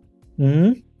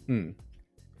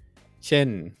เช่น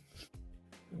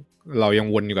เรายัง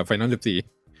วนอยู่กับ Final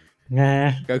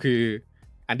 14ก็คือ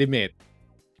Ultimate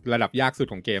ระดับยากสุด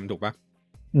ของเกมถูกปะ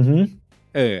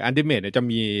Ultimate เนี่ยจ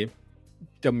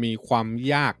ะมีความ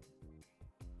ยาก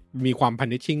มีความ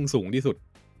punishing สูงที่สุด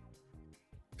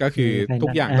ก็คือทุก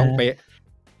อย่างต้องเป๊ะ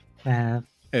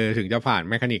ถึงจะผ่าน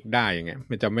แมคานิกได้อย่างเงี้ย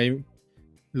มันจะไม่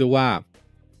รู้ว่า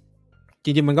จ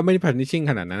ริงๆมันก็ไม่ได้ punishing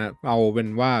ขนาดนั้นเอาเป็น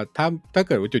ว่าถ้าเ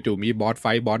กิดว่าจู่ๆมีบอสไฟ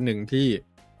ท์บอสหนึ่ง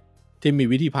ที่มี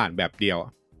วิธีผ่านแบบเดียว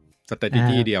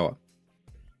strategy เดียว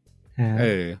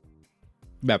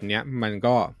แบบเนี้ยมัน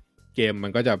ก็เกมมั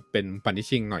นก็จะเป็น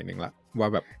punishing หน่อยหนึ่งละว่า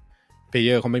แบบเพลเย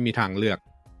อร์เขาไม่มีทางเลือก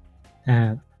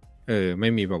ไม่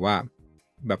มีแบบว่า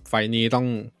แบบไฟนี้ต้อง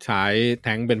ใช้แท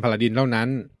งค์เป็นพาลาดินเท่านั้น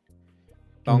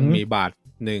ต้องมีบาท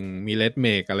1มีเลดเม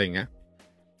กอะไรอย่างเงี้ย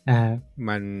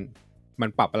มัน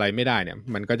ปรับอะไรไม่ได้เนี่ย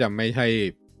มันก็จะไม่ใช่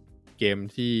เกม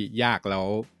ที่ยากแ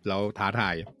ล้วท้าทา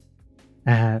ย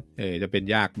จะเป็น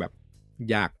ยากแบบ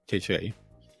ยากเฉย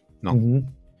ๆเนาะ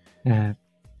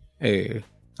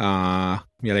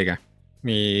มีอะไรกัน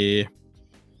มี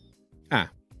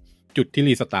จุดที่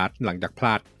รีสตาร์ทหลังจากพล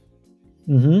าด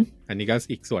อันนี้ก็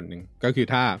อีกส่วนหนึ่งก็คือ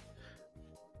ถ้า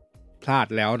พลาด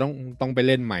แล้วต้องไปเ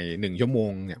ล่นใหม่1ชั่วโม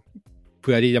งเนี่ยเ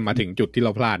พื่อที่จะมาถึงจุดที่เร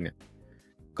าพลาดเนี่ย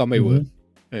ก็ไม่เวิร์ก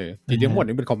จริงๆหมด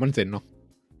นี้เป็น common sense เนาะ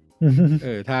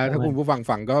ถ้าคุณผู้ฟัง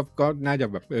ก็น่าจะ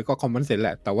แบบก็ common sense แห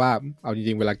ละแต่ว่าเอาจ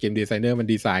ริงๆเวลาเกมดีไซเนอร์มัน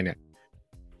ดีไซน์เนี่ย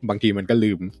บางทีมันก็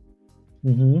ลืม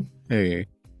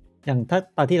อย่างถ้า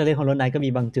ตอนที่เราเล่นของรถไนท์ก็มี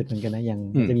บางจุดเหมือนกันนะอย่าง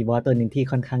จะมีบอสตัวนึงที่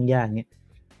ค่อนข้างยากเนี่ย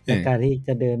ในการที่จ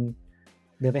ะเดิน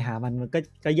ไปหามัน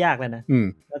ก็ยากแล้วนะ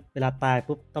เวลาตาย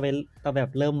ปุ๊บต้องแบ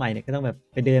บเริ่มใหม่เนี่ยก็ต้องแบบ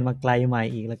ไปเดินมาไกลใหม่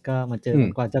อีกแล้วก็มาเจอมั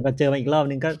นก่อนจะมาเจอมาอีกรอบ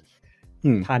นึงก็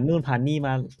ผ่านนู่นผ่านนี่ม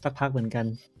าสักพักเหมือนกัน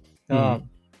ก็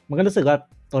มันก็รู้สึกว่า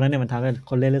ตัวนั้นเนี่ยมันทำให้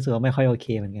คนเล่นรู้สึกว่าไม่ค่อยโอเค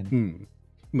เหมือนกัน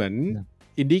เหมือน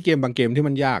อินดี้เกมบางเกมที่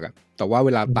มันยากอะแต่ว่าเว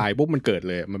ลาตายปุ๊บมันเกิด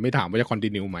เลยมันไม่ถามว่าจะคอนติ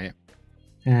เนียไหม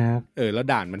แล้ว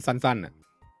ด่านมันสั้นๆอ่ะ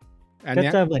ก็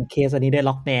จะเหมือนเคสอันนี้ได้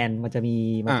ล็อกแมนมันจะ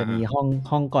มี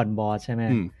ห้องก่อนบอสใช่ไหม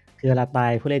คือเวลาตา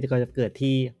ยผู้เล่นก็จะเกิด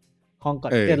ที่ห้องก่อ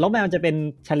นเกิดล็อกแมนมันจะเป็น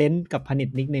ชาเลนจ์กับพันิช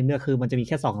นิดนึงก็คือมันจะมีแ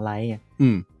ค่2ไลท์ไง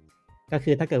ก็คื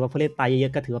อถ้าเกิดว่าผู้เล่นตายเยอ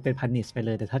ะๆก็ถือว่าเป็นพันิชไปเล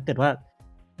ยแต่ถ้าเกิดว่า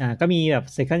ก็มีแบบ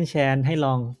second chance ให้ล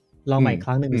องใหม่ค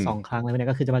รั้งนึงหรือ2ครั้งอะไรแบบนี้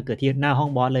ก็คือจะมาเกิดที่หน้าห้อง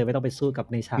บอสเลยไม่ต้องไปสู้กับ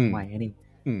ในฉากใหม่นี่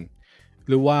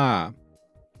หรือว่า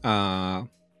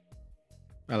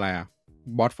อะไร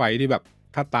บอสไฟที่แบบ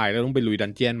ถ้าตายแล้วต้องไปลุยดั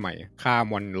นเจี้ยนใหม่ฆ่า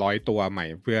มอน100ตัวใหม่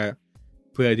เ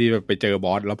พื่อที่จะไปเจอบ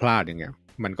อสแล้วพลาดอย่างเงี้ย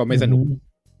มันก็ไม่สนุก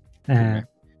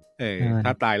ถ้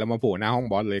าตายแล้วมาโผล่หน้าห้อง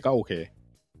บอสเลยก็โอเค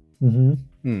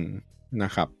น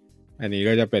ะครับอันนี้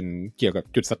ก็จะเป็นเกี่ยวกับ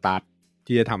จุดสตาร์ท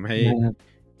ที่จะทำให้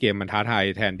เกมมันท้าทาย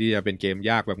แทนที่จะเป็นเกม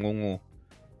ยากแบบโง่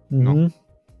ๆเนาะ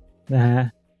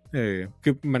คื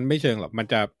อมันไม่เชิงหรอกมัน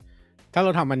จะถ้าเร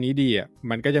าทำอันนี้ดีอ่ะ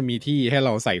มันก็จะมีที่ให้เร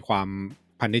าใส่ความ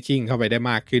punishing เข้าไปได้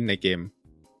มากขึ้นในเกม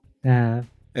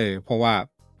เพราะว่า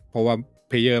เ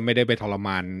พลเยอร์ไม่ได้ไปทรม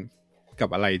านกับ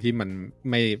อะไรที่มัน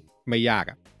ไม่ยาก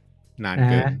อ่ะนาน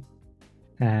เกิน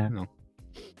เนาะ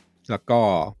แล้วก็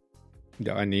เ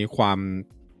ดี๋ยวอันนี้ความ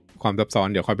ซับซ้อน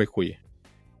เดี๋ยวค่อยไปคุย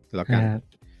แล้วกัน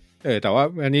แต่ว่า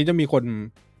อันนี้จะมี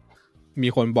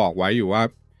คนบอกไว้อยู่ว่า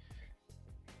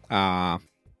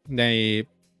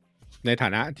ในฐา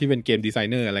นะที่เป็นเกมดีไซ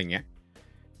เนอร์อะไรเงี้ย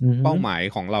เป้าหมาย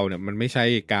ของเราเนี่ยมันไม่ใช่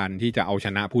การที่จะเอาช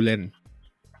นะผู้เล่น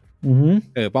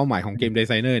เป้าหมายของเกมดี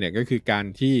ไซเนอร์เนี่ยก็คือการ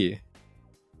ที่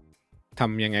ท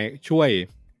ำยังไงช่วย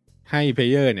ให้เพล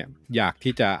เยอร์เนี่ยอยาก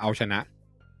ที่จะเอาชนะ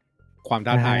ความ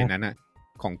ท้าทายนั้นนะ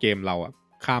ของเกมเราอ่ะ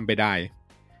ข้ามไปได้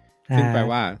ซึ่งแปล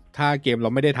ว่าถ้าเกมเรา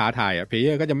ไม่ได้ท้าทายอ่ะเพลเย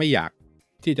อร์ก็จะไม่อยาก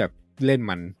ที่จะเล่น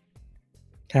มัน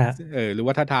ครับหรือ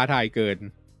ว่าถ้าท้าทายเกิน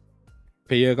เพ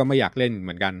ลเยอร์ก็ไม่อยากเล่นเห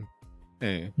มือนกัน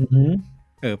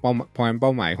เป้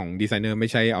าหมายของดีไซเนอร์ไม่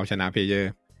ใช่เอาชนะเพลเยอ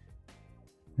ร์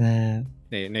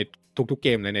ในทุกๆเก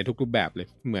มเลยในทุกรูปแบบเลย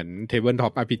เหมือน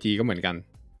Tabletop RPG ก็เหมือนกัน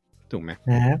ถูกไหม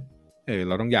เ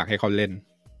ราต้องอยากให้เขาเล่น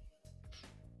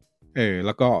แ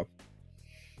ล้วก็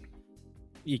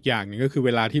อีกอย่างนึงก็คือเว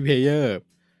ลาที่เพลเยอร์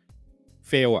เ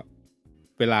ฟล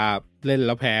เวลาเล่นแ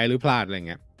ล้วแพ้หรือพลาดอะไร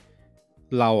เงี้ย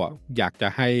เราอยากจะ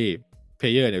ให้เพล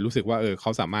เยอร์เนี่ยรู้สึกว่าเข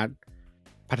าสามารถ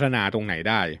พัฒนาตรงไหน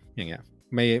ได้อย่างเงี้ย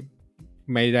ไ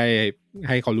ม่ได้ใ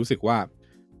ห้เขารู้สึกว่า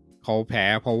เขาแพ้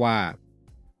เพราะว่า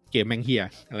เกมแม่งเหี้ย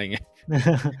อะไรเงี้ย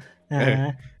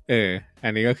อั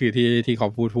นนี้ก็คือที่เขา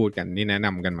พูดกันนี่แนะน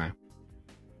ำกันมา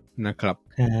นะครับ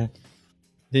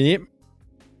ทีนี้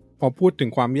พอพูดถึง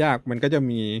ความยากมันก็จะ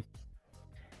มี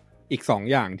อีก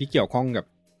2อย่างที่เกี่ยวข้องกับ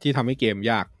ที่ทำให้เกม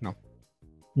ยากเนาะ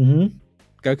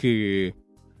ก็คือ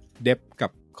depth กั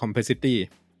บ complexity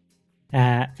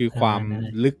คือความ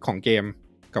ลึกของเกม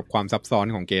กับความซับซ้อน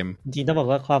ของเกมจริงๆต้องบอก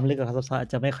ว่าความลึกกับความซับซ้อนอา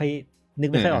จจะไม่ค่อยนึก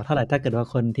ไม่ค่อยออกเท่าไหร่ถ้าเกิดว่า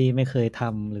คนที่ไม่เคยท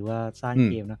ำหรือว่าสร้าง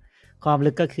เกมเนาะความลึ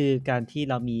กก็คือการที่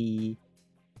เรา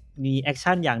มีแอค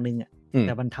ชั่นอย่างนึงแ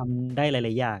ต่มันทำได้หล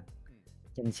ายๆอย่าง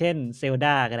อย่างเช่นเซลด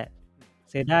าก็ได้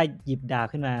เซลดาหยิบดาบ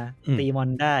ขึ้นมาตีมอน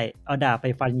ได้เอาดาบไป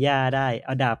ฟันหญ้าได้เอ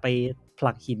าดาบไปผ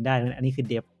ลักหินได้อันนี้คือ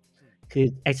เดฟคือ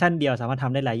แอคชั่นเดียวสามารถท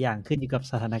ำได้หลายอย่างขึ้นอยู่กับ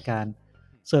สถานการณ์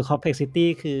ส่วน complexity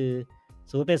คือ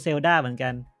สมมติเป็นเซลดาเหมือนกั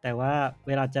นแต่ว่าเ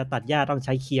วลาจะตัดหญ้าต้องใ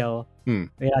ช้เคียว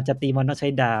เวลาจะตีมอนต้องใช้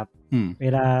ดาบเว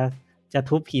ลาจะ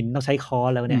ทุบหินต้องใช้ค้อน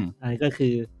แล้วเนี่ยอันนี้ก็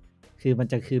คือมัน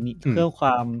จะคือมีเพิ่มคว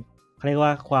ามเขาเรียกว่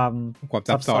าความ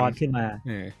ซับซ้อนขึ้นมา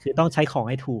คือต้องใช้ของ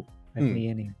ให้ถูกแบบนี้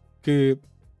นี่คือ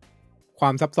ควา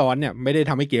มซับซ้อนเนี่ยไม่ได้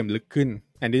ทำให้เกมลึกขึ้น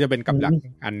อันนี้จะเป็นกับดัก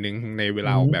อันนึงในเวล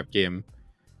าออกแบบเกม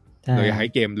โดยให้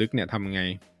เกมลึกเนี่ยทำไง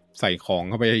ใส่ของ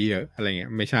เข้าไปเยอะอะไรเงี้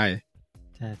ยไม่ใช่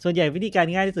ส่วนใหญ่วิธีการ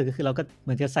ง่ายที่สุดก็คือเราก็เห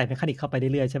มือนจะใส่เมคานิกเข้าไปเรื่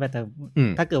อยๆใช่ไหมแต่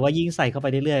ถ้าเกิดว่ายิ่งใส่เข้าไป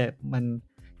เรื่อยๆมัน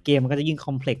เกมมันก็จะยิ่งค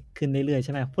อมเพล็กซ์ขึ้นเรื่อยๆใ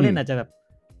ช่ไหมผู้เล่นอาจจะแบบ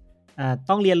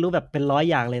ต้องเรียนรู้แบบเป็น100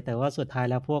อย่างเลยแต่ว่าสุดท้าย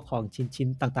แล้วพวกของชิ้น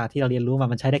ต่างๆที่เราเรียนรู้มา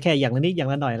มันใช้ได้แค่อย่างละนิดอย่าง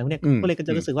ละหน่อยแล้วเนี่ยผู้เล่นก็จ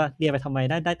ะรู้สึกว่าเรียนไปทำไม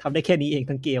ได้ทำได้แค่นี้เอง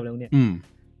ทั้งเกมแล้วเนี่ย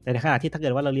แต่ในขณะที่ถ้าเกิ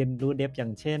ดว่าเราเรียนรู้เดฟอย่า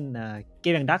งเช่นเก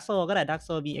มอย่าง Dark Souls ก็ได้ Dark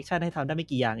Souls มีแอคชั่นให้ทำได้ไม่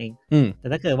กี่อย่างเองแต่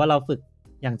ถ้าเกิดว่าเราฝึก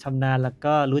อย่างชำนาญแล้ว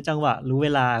ก็รู้จังหวะรู้เว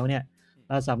ลาเนี่ย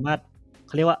เราสามารถเ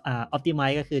ขาเรียกว่า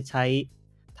optimize ก็คือใช้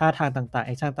ท่าทางต่างๆแ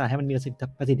อคชั่นต่างๆให้มันมีปร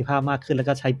ะสิทธิภาพมากขึ้นแล้ว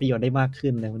ก็ใช้ประโยชน์ได้มากขึ้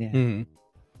นแล้วเนี่ย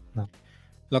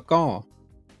แล้วก็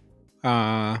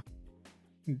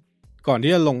ก่อน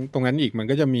ที่จะลงตรงนั้นอีกมัน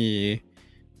ก็จะมี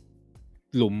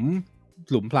ห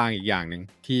ลุมพรางอีกอย่างหนึ่ง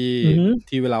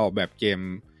ที่เวลาออกแบบเกม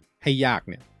ให้ยาก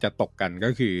เนี่ยจะตกกันก็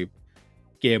คือ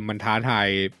เกมมันท้าทาย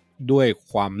ด้วย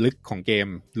ความลึกของเกม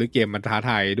หรือเกมมันท้า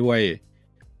ทายด้ว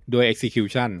ย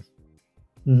execution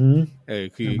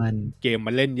คือเกม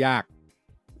มันเล่นยาก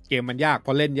เกมมันยากเพร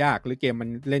าะเล่นยากหรือเกมมัน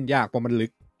เล่นยากเพราะมันลึ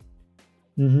ก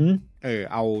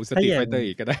เอา Street Fighter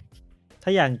อีกก็ได้ถ้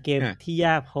าอย่างเกมที่ย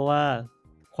ากเพราะว่า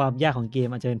ความยากของเกม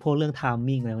อาจจะเป็นพวกเรื่อง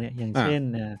timing แล้วเนี่ยอย่างเช่น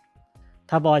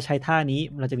ถ้าบอลใช้ท่านี้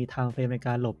เราจะมี time frame ในก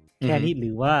ารหลบแค่นี้ห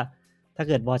รือว่าถ้าเ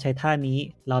กิดบอลใช้ท่านี้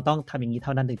เราต้องทำอย่างนี้เท่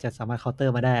านั้นถึงจะสามารถเคาน์เตอ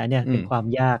ร์มาได้อันเนี้ยเป็นความ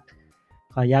ยาก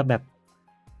แบบ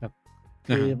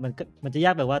คือมันจะย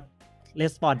ากแบบว่า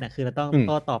response น่ะคือเราต้องโ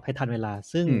ต้ตอบให้ทันเวลา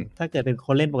ซึ่งถ้าเกิดเป็นค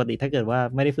นเล่นปกติถ้าเกิดว่า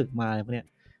ไม่ได้ฝึกมาอะไรพวกเนี้ย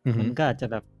มันก็อาจจะ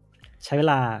แบบใช้เว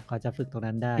ลากว่าจะฝึกตรง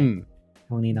นั้นได้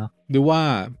ตรงนี้เนาะหรือว่า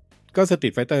ก็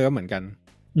Street Fighter ก็เหมือนกัน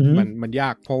มันยา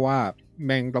กเพราะว่าแ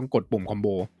ม่งต้องกดปุ่มคอมโบ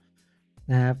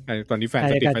นะครับตอนนี้แฟน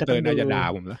Street Fighter น่าจะด่า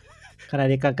ผมแล้วขณะ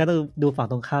เดียวกันก็ต้องดูฝั่ง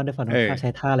ตรงข้ามด้วยฝั่งตรงข้ามใ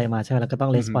ช้ท่าอะไรมาใช่ไหมแล้วก็ต้อ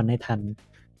งรีสปอนส์ให้ทัน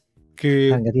คือ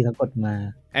ทันกับที่เขากดมา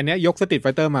อันนี้ยก Street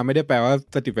Fighter มาไม่ได้แปลว่า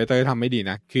Street Fighter ทำไม่ดี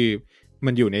นะคือ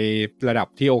มันอยู่ในระดับ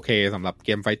ที่โอเคสำหรับเก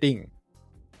มไฟติ้ง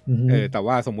แต่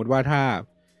ว่าสมมุติว่าถ้า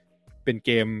เป็นเ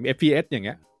กม FPS อย่างเ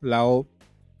งี้ยแล้ว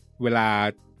เวลา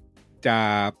จะ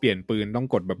เปลี่ยนปืนต้อง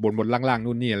กดแบบบนล่างๆ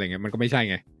นู่นนี่อะไรเงี้ยมันก็ไม่ใช่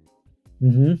ไง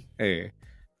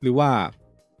หรือว่า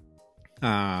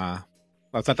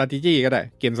strategy ก็ได้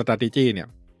เกม strategy เนี่ย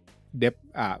เดฟ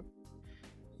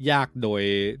ยาก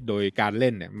โดยการเ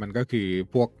ล่นเนี่ยมันก็คือ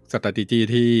พวก strategy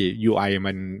ที่ UI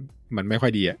มันไม่ค่อ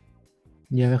ยดี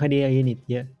เยอะไม่ค่อยดียูนิต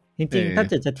เยอะจริงๆถ้า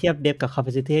จะเทียบเดฟกับ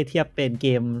capacity เทียบเป็นเก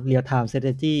ม real time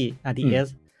strategy RTS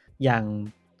อย่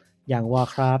าง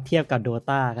Warcraft เทียบกับ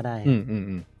Dota ก็ได้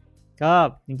ก็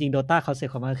จริงๆ Dota เขาเสร็จ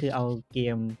ของมันคือเอาเก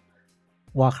ม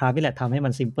Warcraft นี่แหละทำให้มั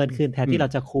น simple ขึ้นแทนที่เรา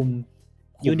จะคุม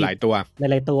ยูนิตหลาย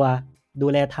ตัวดู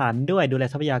แลฐานด้วยดูแล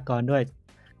ทรัพยากรด้วย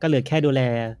ก็เหลือแค่ดูแล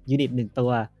ยูนิต1ตั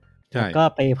วแล้วก็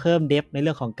ไปเพิ่มเดฟในเ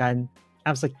รื่องของการ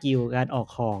อัพสกิลการออก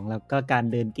ของแล้วก็การ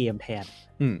เดินเกมแทน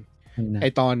ไอ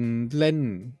ตอนเล่น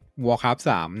Warcraft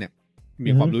 3เนี่ย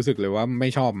มีความรู้สึกเลยว่าไม่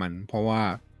ชอบมันเพราะว่า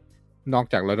นอก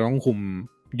จากเราต้องคุม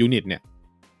ยูนิตเนี่ย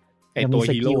ไอตัว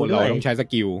ฮีโร่เราต้องใช้ส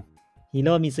กิลฮีโ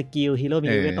ร่มีสกิลฮีโร่มี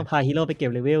เลเวลต้องพาฮีโร่ไปเก็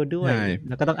บเลเวลด้วย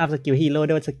แล้วก็ต้องอัพสกิลฮีโร่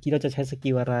ด้วยสกิลเราจะใช้ส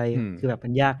กิลอะไรคือแบบมั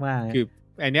นยากมากคือ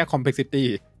ไอเนี้ยคอมเพล็กซิตี้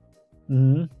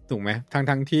ถูกไหม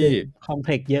ทั้งที่คอมเพ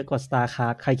ล็กเยอะกว่า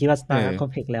StarCraft ใครคิดว่า StarCraft คอม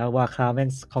เพล็กแล้ว Warcraft แม่ง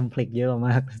คอมเพล็กเยอะม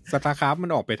าก StarCraft มั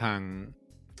นออกไปท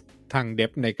างเด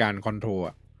ฟในการคอนโทรล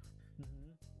อ่ะ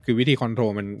คือวิธีคอนโทร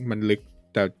ลมันลึก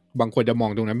แต่บางคนจะมอง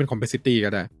ตรงนั้นเป็นคอมเพล็กซิตี้ก็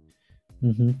ได้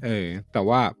แต่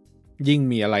ว่ายิ่ง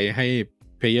มีอะไรให้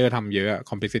เพลเยอร์ทำเยอะ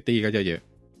คอมเพล็กซิตี้ก็จะเยอะ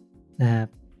นะครับ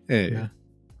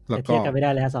แล้วก็เทียบกันไม่ได้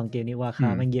เลยฮะ2เกมนี้ว่าค่า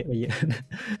มันเยอะไปเยอะ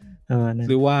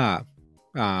หรือว่า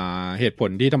เหตุผล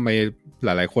ที่ทำไมหล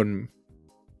ายๆคน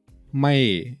ไ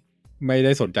ม่ไ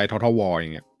ด้สนใจ Total War อย่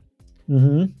างเงี้ย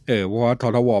เพราะว่า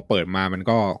Total War เปิดมามัน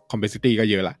ก็ complexity ก็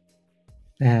เยอะละ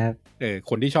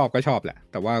คนที่ชอบก็ชอบแหละ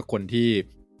แต่ว่าคนที่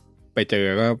ไปเจอ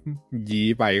ก็ยี้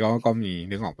ไปก็มี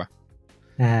นึกออกปะ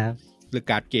หรือ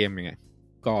การ์ดเกมอย่างเงี้ย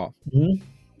ก็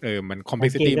มัน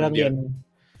complexity มันเยอะ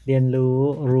เรียนรู้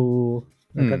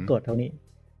แล้วก็กดเท่านี้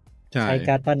ใช้ก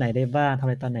าร์ดตอนไหนได้บ้างทำอะ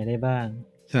ไรตอนไหนได้บ้าง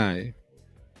ใช่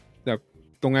แต่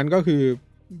ตรงนั้นก็คือ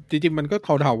จริงๆมันก็เ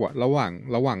ท่าๆอะระห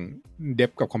ว่าง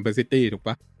depth กับ complexity ถูก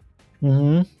ปะ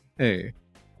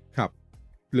ครับ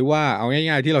หรือว่าเอาง่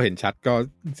ายๆที่เราเห็นชัดก็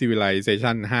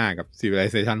Civilization 5 กับ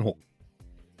Civilization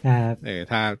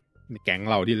 6ถ้าแก๊ง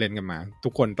เราที่เล่นกันมาทุ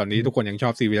กคนตอนนี้ทุกคนยังชอ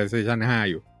บ Civilization 5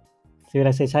 อยู่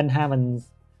Civilization 5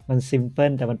 มัน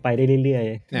simple แต่มันไปได้เรื่อย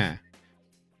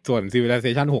ๆส่วน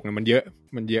Civilization 6เนี่ยมันเยอะ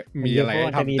มีอะไรให้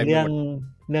ทำเต็มไปหมด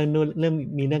เรื่อง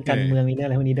มีเรื่องการเมืองมีเรื่องอ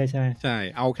ะไรพวกนี้ด้วยใช่ไหมใช่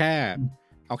เอาแ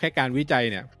ค่การวิจัย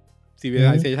เนี่ย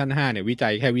Civilization 5 เนี่ยวิจั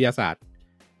ยแค่วิทยาศาสตร์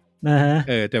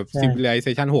แต่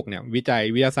Civilization 6 เนี่ยวิจัย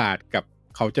วิทยาศาสตร์กับ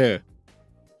culture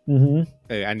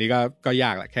อันนี้ก็ย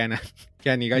ากแหละแ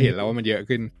ค่นี้ก็เห็นแล้วว่ามันเยอะ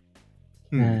ขึ้น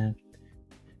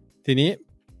ทีนี้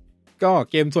ก็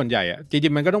เกมส่วนใหญ่อ่ะจริ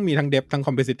งๆมันก็ต้องมีทั้ง depth ทั้ง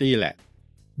complexity แหละ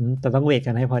แต่ต้องเวท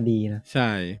กันให้พอดีนะใช่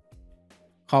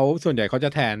เขาส่วนใหญ่เขาจะ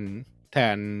แท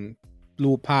น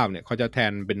รูปภาพเนี่ยเขาจะแท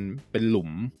นเป็นหลุม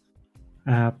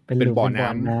เป็นบ่อน้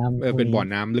ำเป็นบ่อ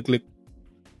น้ำลึก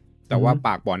ๆแต่ว่าป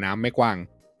ากบ่อน้ำไม่กว้าง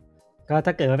ก็ถ้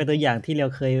าเกิดว่าเป็นตัวอย่างที่เรา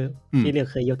เคย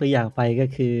ยกตัวอย่างไปก็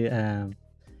คือ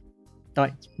ต่อ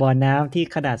บ่อน้ำที่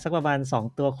ขนาดสักประมาณ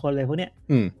2ตัวคนเลยพวกเนี้ย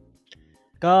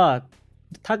ก็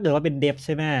ถ้าเกิดว่าเป็นเดฟใ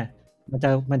ช่ไหม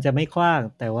มันจะไม่กว้าง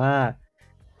แต่ว่า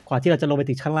กว่าที่เราจะลงไป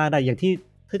ถึงข้างล่างได้อย่างที่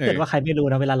ถ้าเกิดว่าใครไม่รู้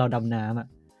นะเวลาเราดำน้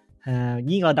ำ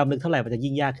ยิ่งเราดำลึกเท่าไหร่มันจะ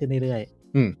ยิ่งยากขึ้นเรื่อย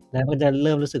ๆแล้วมันจะเ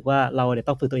ริ่มรู้สึกว่าเราเนี่ย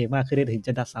ต้องฝึกตัวเองมากขึ้นถึง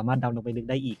จะสามารถดำลงไปลึก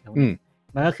ได้อีก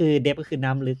มันก็คือเดฟก็คือ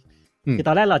น้ำลึกคือต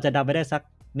อนแรกเราจะดำไปได้สัก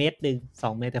1 เมตร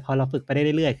 2 เมตรแต่พอเราฝึกไปได้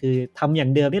เรื่อยๆคือทำอย่า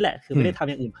งเดิมนี่แหละคือไม่ได้ทำ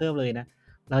อย่างอื่นเพิ่มเลยนะ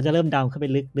เราจะเริ่มดำขึ้นไป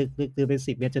ลึกเป็น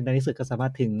10 เมตรจนในที่สุดก็สามาร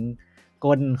ถถึง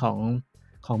ก้นข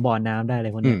องบ่อน้ำได้เล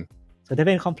ยพวกนี้ส่วนถ้า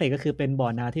เป็นคอมเพล็กซ์ก็คือเป็นบ่อ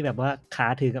น้ำที่แบบว่าขา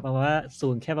ถือกับประมาณว่าสู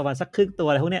งแค่ประมาณสักครึ่งตัว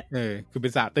อะไรพวกเนี้ยคือเป็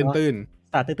นสระตื้นค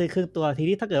รึ่งตัวที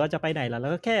นี้ถ้าเกิดว่าจะไปไหนล่ะเรา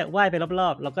ก็แค่ว่ายไปรอ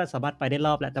บๆเราก็สามารถไปได้ร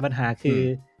อบแหละแต่ปัญหาคือ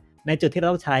ในจุดที่เรา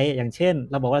ต้องใช้อย่างเช่น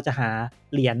เราบอกว่าจะหา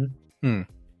เหรียญ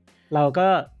เราก็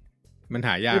มันห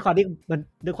ายากด้วยความที่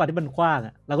มันกว้างอ่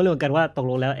ะเราก็เลยเหมือนกันว่าตก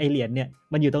ลงแล้วไอ้เหรียญเนี่ย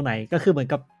มันอยู่ตรงไหนก็คือเหมือน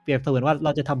กับเปรียบเสมือนว่าเร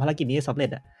าจะทำภารกิจนี้สำเร็จ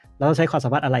อ่ะเราต้องใช้ความส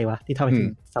ามารถอะไรวะที่ทำให้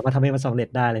สามารถทำให้มันสำเร็จ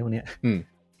ได้อะไรพวกเนี้ย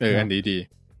อันนี้ดี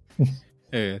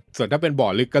ส่วนถ้าเป็นบ่อ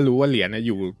ลึกก็รู้ว่าเหรียญนะอ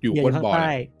ยู่ก้นบ่อ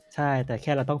ใช่แต่แ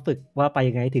ค่เราต้องฝึกว่าไป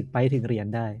ยังไงถึงเหรียญ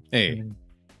ได้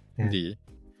ดี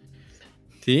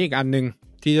ทีนี้อีกอันนึง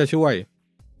ที่จะช่วย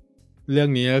เรื่อง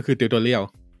นี้ก็คือติวตอเรียล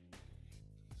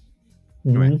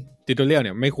ใช่ไหมติวตอเรียลเ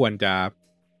นี่ยไม่ควรจะ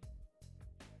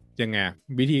ยังไง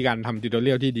วิธีการทำติวตอเ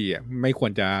รียลที่ดีอ่ะไม่คว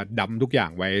รจะดั้มทุกอย่าง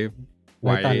ไว้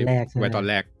ตอน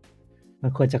แรกมั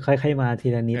นควรจะค่อยๆมาที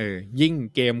ละนิดยิ่ง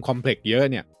เกมคอมเพล็กซ์เยอะ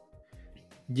เนี่ย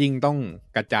ยิ่งต้อง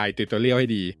กระจายติวตอเรียลให้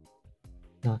ดี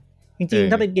เนาะจริง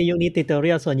ๆถ้าเป็นเกมยุคนี้ติวตอเรี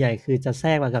ยลส่วนใหญ่คือจะแทร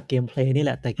กมากับเกมเพลย์นี่แ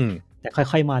หละแต่ค่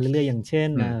อยๆมาเรื่อยๆอย่างเช่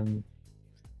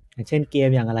นเกม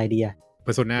อย่างอะไรดีอ่ะ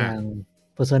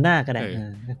Persona ก็ได้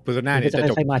Persona เนี่ยจะ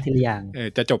ค่อยๆมาทีละอย่าง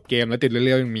จะจบเกมแล้วติวตอเ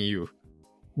รียลยังมีอยู่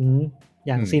อ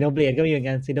ย่าง Xenoblade ก็มีเหมือน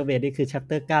กัน Xenoblade นี่คือ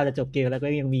Chapter 9จะจบเกมแล้วก็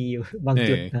ยังมีอยู่บาง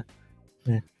จุดนะ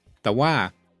แต่ว่า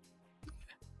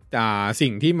สิ่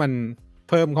งที่มัน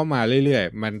เพิ่มเข้ามาเรื่อย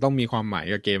ๆมันต้องมีความหมาย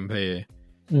กับเกมเพลย์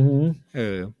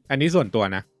อันนี้ส่วนตัว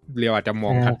นะเรียวอาจจะม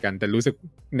องขัดกันแต่รู้สึก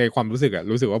ในความรู้สึก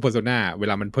รู้สึกว่า Persona เว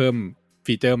ลามันเพิ่ม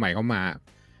ฟีเจอร์ใหม่เข้ามา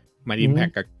มัน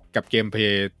impact กับเกมเพล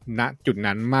ย์ณจุด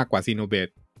นั้นมากกว่า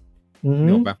Xenoblade นึ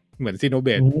กออกปะเหมือน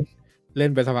Xenoblade เล่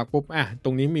นไปสักพักปุ๊บต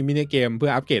รงนี้มีมินิเกมเพื่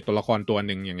ออัปเกรดตัวละครตัว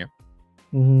นึงอย่างเงี้ย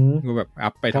ก็แบบอั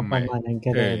พไปทำไม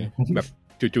แบบ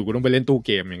จู่ๆกูต้องไปเล่นตู้เ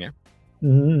กมอย่างเงี้ย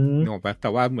นึกออกปะแต่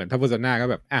ว่าเหมือนถ้า Persona ก็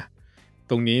แบบ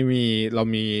ตรงนี้เรา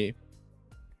มี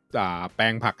แปล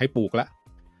งผักให้ปลูกแล้ว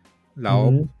แล้ว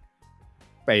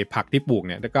ไปผักที่ปลูกเ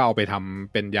นี่ยแล้วก็เอาไปท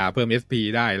ำเป็นยาเพิ่ม SP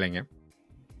ได้อะไรเงี้ย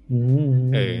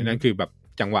นั่นคือแบบ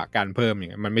จังหวะการเพิ่มอย่าง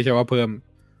เงี้ยมันไม่ใช่ว่าเพิ่ม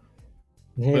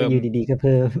อยู่ดีๆก็เ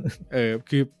พิ่ม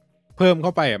คือเพิ่มเข้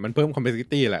าไปมันเพิ่ม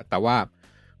complexity แหละแต่ว่า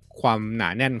ความหนา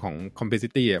แน่นของ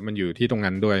complexity มันอยู่ที่ตรง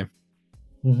นั้นด้วย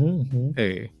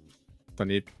ตอน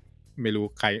นี้ไม่รู้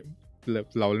ใคร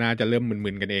เราน่าจะเริ่ม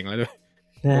มึนๆกันเองแล้วด้วย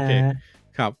โอเค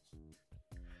ครับ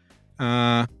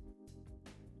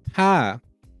ถ้า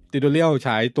ติวตอเรียลใ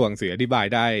ช้ตัวหนังสืออธิบาย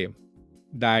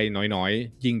ได้น้อย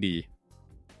ๆยิ่งดี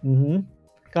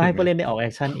ก็ให้ผู้เล่นได้ออกแอ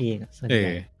คชั่นเองส่วนให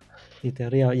ญ่ติวตอ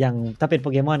เรียลอย่างถ้าเป็นโป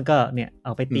เกมอนก็เนี่ยเอ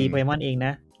าไปตีโปเกมอนเองน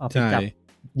ะเอาไปจับ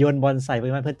โยนบอลใส่โปเ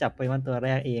กมอนเพื่อจับโปเกมอนตัวแร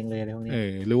กเองเลยอะไรพวกนี้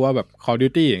หรือว่าแบบ Call of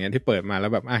Duty อย่างเงี้ยที่เปิดมาแล้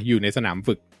วแบบอยู่ในสนาม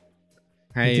ฝึก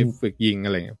ให้ฝึกยิงอ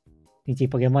ะไรเงี้ยจริงๆ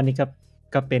โปเกมอนนี่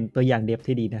ก็เป็นตัวอย่างเดฟ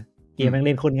ที่ดีนะเกมแม่งเ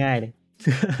ล่นโคตรง่ายเลย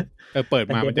เปิด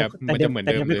มามันจะเหมือนเ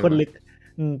ดิมเลยเป็นคนลึก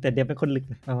แต่เดฟเป็นคนลึก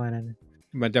ประมาณนั้น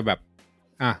มันจะแบบ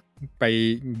ไป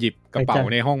หยิบกระเป๋า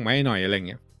ในห้องมาให้หน่อยอะไร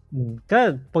เงี้ยก็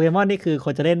โปเกมอนนี่คือค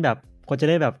นจะเล่นแบบ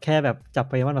แค่แบบจับโ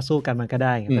ปเกมอนมาสู้กันมันก็ไ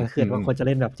ด้แต่ถ้าเกิดว่าคนจะเ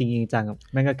ล่นแบบจริงๆจัง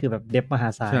แม่งก็คือแบบเดฟมหา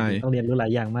ศาลต้องเรียนรู้หลา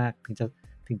ยอย่างมากถึง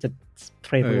จะเท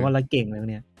รนโปเกมอนแล้วเก่งอะไรพว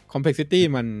กเนี้ย complexity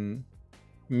มัน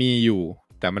มีอยู่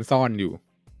แต่มันซ่อนอยู่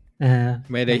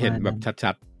ไม่ได้เห็นแบบ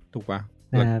ชัดๆถูกป่ะ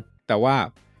แต่ว่า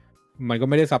มันก็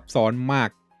ไม่ได้ซับซ้อนมาก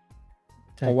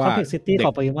เพราะว่า complexity ข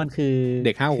องโปเกมอนคือเ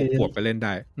ด็ก 5-6 ขวบไปเล่นไ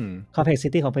ด้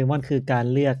complexity ของโปเกมอนคือการ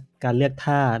เลือก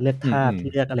ท่าเลือ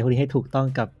กอะไรพวกนี้ให้ถูกต้อง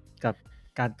กับ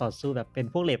การต่อสู้แบบเป็น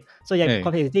พวกเลทส่วนใหญ่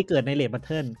complexity เกิดในเลทบัตเ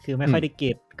ทิลคือไม่ค่อยได้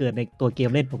เกิดในตัวเก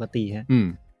มเล่นปกติฮะ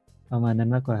ประมาณนั้น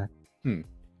มากกว่า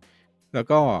แล้ว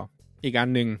ก็อีกอัน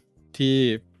นึงที่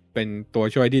เป็นตัว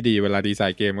ช่วยที่ดีเวลาดีไซ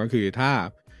น์เกมก็คือถ้า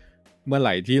เมื่อไห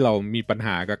ร่ที่เรามีปัญห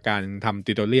ากับการทำ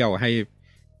ติวตอเรียล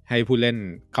ให้ผู้เล่น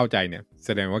เข้าใจเนี่ยแส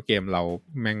ดงว่าเกมเรา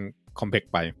แม่งคอมเพล็ก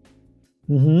ซ์ไป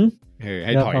ใ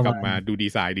ห้ถอยกลับมาดูดี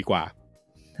ไซน์ดีกว่า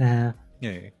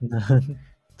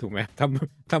ถูกไหมถ้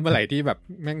าเมื่อไหร่ที่แบบ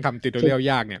แม่งทำติวตอเรียล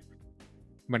ยากเนี่ย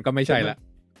มันก็ไม่ใช่ละ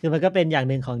คือมันก็เป็นอย่าง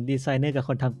หนึ่งของดีไซเนอร์กับค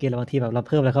นทำเกมบางทีแบบเราเ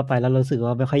พิ่มอะไรเข้าไปแล้วรู้สึก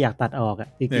ว่าไม่ค่อยอยากตัดออกอ่ะ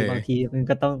จริงๆบางทีมัน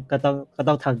ก็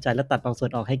ต้องทำใจแล้วตัดบางส่วน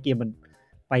ออกให้เกมมัน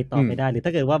ไปต่อไม่ได้หรือถ้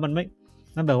าเกิดว่ามั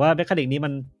นแบบว่าเมคานิกนี้มั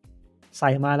นใส่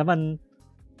มาแล้ว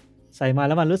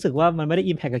มันรู้สึกว่ามันไม่ได้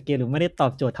อิมแพคกับเกมหรือไม่ได้ตอ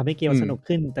บโจทย์ทำให้เกมมันสนุก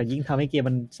ขึ้นแต่ยิ่งทำให้เกม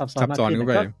มันซับซ้อนมากขึ้น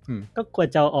ก็ควร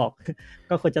จะออก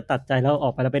ก็ควรจะตัดใจแล้วออ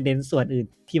กไปแล้วไปเน้นส่วนอื่น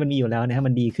ที่มันมีอยู่แล้วเนี่ยให้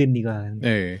มันดีขึ้นดีกว่า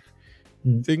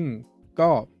ซึ่งก็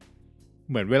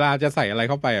เหมือนเวลาจะใส่อะไร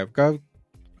เข้าไปก็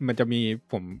มันจะมี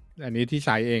ผมอันนี้ที่ใ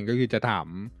ช้เองก็คือจะถ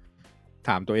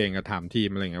ามตัวเองกับถามทีม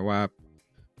อะไรเงี้ยว่า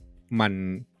มัน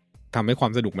ทำให้ควา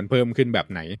มสนุกมันเพิ่มขึ้นแบบ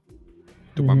ไหน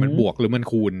ถูกป่ะมันบวกหรือมัน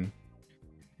คูณ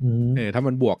ถ้า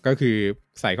มันบวกก็คือ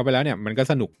ใส่เข้าไปแล้วเนี่ยมันก็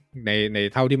สนุกใน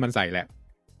เท่าที่มันใส่แหละ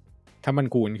ถ้ามัน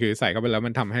คูณคือใส่เข้าไปแล้ว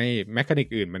มันทำให้แมคานิก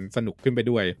อื่นมันสนุกขึ้นไป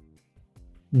ด้วย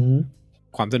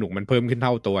ความสนุกมันเพิ่มขึ้นเ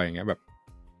ท่าตัวอย่างเงี้ยแบบ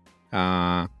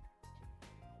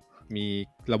มี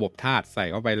ระบบธาตุใส่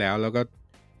เข้าไปแล้วก็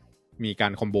มีกา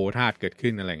รคอมโบธาตุเกิด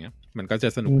ขึ้นอะไรเงี้ยมันก็จะ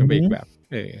สนุกขึ้นไปอีกแบบ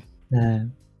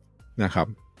นะครับ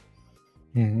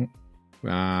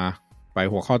ไป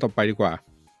หัวข้อต่อไปดีกว่า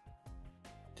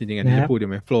จริงๆอันนี้จะพูดได้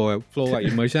ไหม flow กับ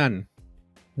immersion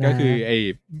ก็คือไ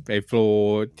อ้ flow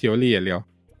theory อ่ะเรียว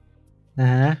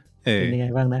เป็นยังไง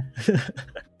บ้างนะ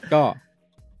ก็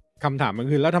คำถามมัน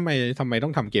คือแล้วทำไมต้อ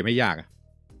งทำเกมให้ยากอ่ะ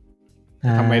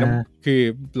ทำไมต้องคือ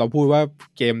เราพูดว่า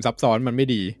เกมซับซ้อนมันไม่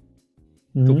ดี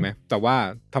ถูกไหมแต่ว่า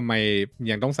ทำไม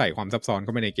ยังต้องใส่ความซับซ้อนเข้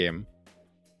าไปในเกม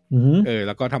แ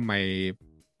ล้วก็ทำไม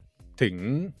ถึง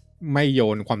ไม่โย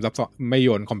นความซับซ้อนไม่โย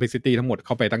น complexity ทั้งหมดเ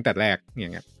ข้าไปตั้งแต่แรกอย่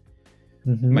างเงี้ย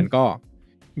มันก็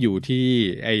อยู่ที่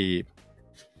ไ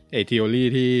อ้ theory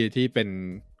ที่เป็น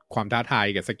ความท้าทาย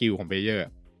กับสกิลของเพลเยอร์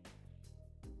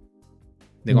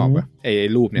นึกออกป่ะไอ้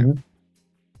รูปเนี่ย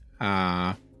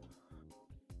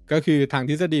ก็คือทาง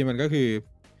ทฤษฎีมันก็คือ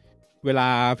เวลา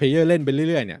เพลเยอร์เล่นไป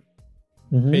เรื่อยๆเนี่ย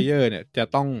เพลเยอร์เนี่ยจะ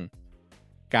ต้อง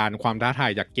การความท้าทา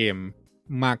ยจากเกม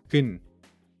มากขึ้น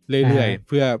เรื่อยๆเ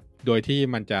พื่อโดยที่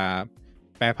มันจะ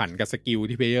แปรผันกับสกิล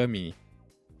ที่เพลเยอร์มี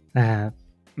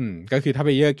ก็คือถ้าเพ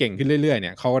ลเยอร์เก่งขึ้นเรื่อยๆเ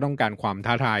นี่ยเขาก็ต้องการความ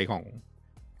ท้าทาย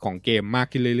ของเกมมาก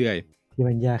ขึ้นเรื่อยๆที่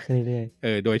มันยากขึ้นเรื่อย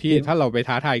ๆโดยที่ถ้าเราไป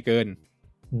ท้าทายเกิน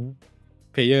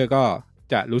เพลเยอร์ก็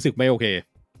จะรู้สึกไม่โอเค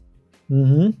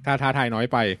ถ้าท้าทายน้อย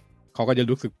ไปเขาก็จะ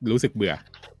รู้สึกเบื่อ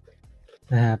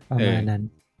ประมาณนั้น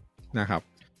นะครับ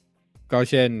ก็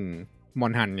เช่นมอ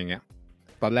นฮันอย่างเงี้ย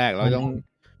ตอนแรกเราต้อง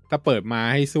ถ้าเปิดมา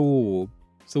ให้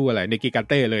สู้อะไรในกิกา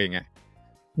เต้เลยอย่างเงี้ย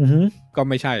ก็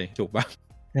ไม่ใช่ถูกป่ะ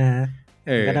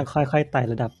ก็ต้องค่อยๆไต่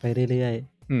ระดับไปเรื่อย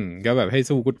ก็แบบให้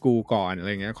สู้กุดกูก่อนอะไร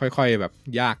เงี้ยค่อยๆแบบ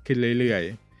ยากขึ้นเรื่อย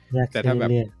ๆแต่ถ้าแบบ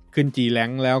ขึ้น G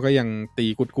rank แล้วก็ยังตี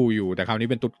กุดกูอยู่แต่คราวนี้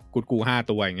เป็นกุดกู5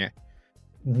ตัวอย่างเงี้ย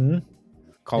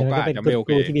เขาก็อาจจะไม่โอเ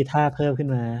คที่มีท่าเพิ่มขึ้น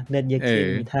มาเลือดเยอะขึ้น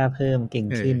มีท่าเพิ่มเก่ง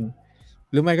ขึ้น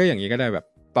หรือไม่ก็อย่างนี้ก็ได้แบบ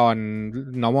ตอน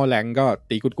normal rank ก็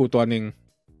ตีกุดกูตัวนึง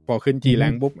พอขึ้น G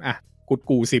rank ปุ๊บอ่ะกุด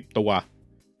กู10ตัว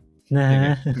น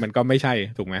ะมันก็ไม่ใช่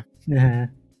ถูกไหม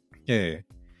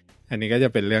อันนี้ก็จะ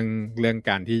เป็นเรื่อง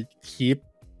การที่คีป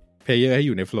เพลเยอร์ให้อ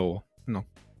ยู่ในโฟลว์เนาะ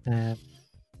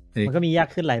มันก็มียาก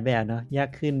ขึ้นหลายแบบเนาะยาก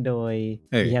ขึ้นโดย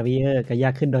behavior กับยา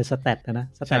กขึ้นโดย stat นะ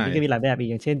stat นี่ก็มีหลายแบบอีก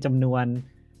อย่างเช่นจำนวน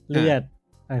เลือด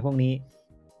อะไรพวกนี้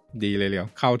ดีเลย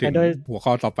เข้าถึงหัวข้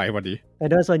อต่อไปพอดีแต่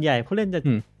โดยส่วนใหญ่ผู้เล่น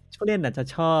อาจจะ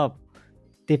ชอบ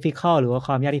difficult หรือว่าค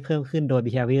วามยากที่เพิ่มขึ้นโดย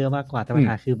behavior มากกว่าแต่ปัญ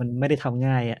หาคือมันไม่ได้ทำ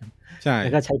ง่ายอ่ะใช่แล้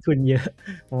วก็ใช้ทุนเยอะ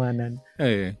ประมาณนั้น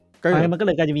มันก็เ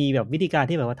ลยจะมีแบบวิธีการ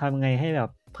ที่แบบว่าทำยังไงให้แบบ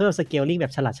เพิ่ม scaling แบ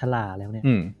บฉลาดแล้วเนี่ย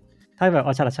ถ้าแบบเอ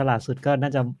าฉลาดสุดก็น่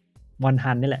าจะมอน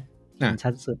ฮันนี่แหละชั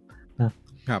ดสุดนะ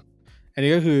ครับอัน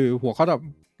นี้ก็คือหัวข้อต่อ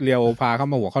เรียวพาเข้า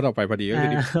มาหัวข้อต่อไปพอดีก็คือ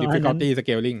difficulty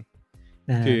scaling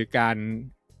คือการ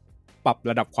ปรับ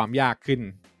ระดับความยากขึ้น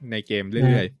ในเกม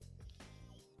เรื่อย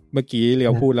ๆเมื่อกี้เรี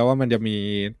ยวพูดแล้วว่ามันจะมี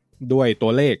ด้วยตั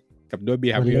วเลขกับด้วย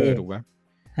behavior ถูกป่ะ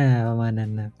ประมาณนั้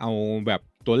นนะเอาแบบ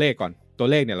ตัวเลขก่อนตัว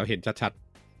เลขเนี่ยเราเห็นชัด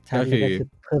ๆก็คือ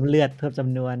เพิ่มเลือดเพิ่มจ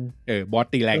ำนวนบอส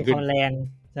ตีแรงขึ้นแรง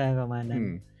ใช่ประมาณนั้น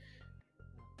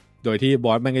โดยที่บ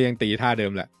อสมันก็ยังตีท่าเดิ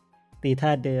มแหละตีท่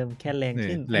าเดิมแค่แรง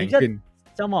ขึ้น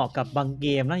จะเหมาะกับบางเก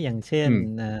มนะอย่างเช่น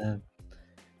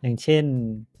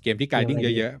เกมที่ไกดิ้ง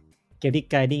เยอะๆเกมที่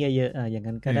ไกดิ้งเยอะๆอย่าง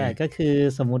นั้นก็ได้ก็คือ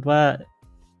สมมุติว่า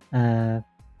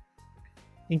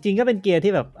จริงๆก็เป็นเกม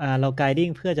ที่แบบเราไกดิ้ง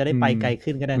เพื่อจะได้ไปไกล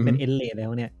ขึ้นก็ได้เป็นเอ็นเลทแล้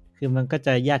วเนี่ยคือมันก็จ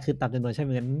ะยากขึ้นตามจำนวนใช่เห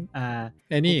มือน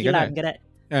ไอ้นี่ก็ได้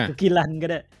คุกกี้รันก็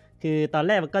ได้คือตอนแ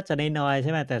รกมันก็จะน้อยๆใ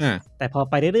ช่ไหมแต่พอ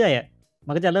ไปเรื่อยๆ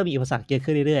มันก็จะเริ่มมีอุปสรรคเยอะ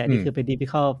ขึ้นเรื่อยๆนี่คือเป็น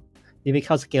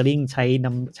difficult scaling ใ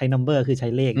ช้ number คือใช้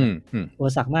เลขอุป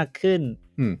สรรคมากขึ้น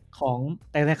ของ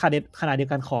แต่ในขณะเดียว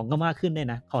กันของก็มากขึ้นด้วย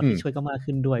นะของที่ช่วยก็มาก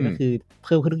ขึ้นด้วยก็คือเ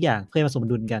พิ่มขึ้นทุกอย่างเพื่อมาสม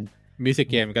ดุลกันมิวสิก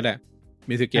เกมก็ได้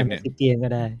มิวสิกเกมเนี่ยก็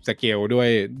ได้สเกล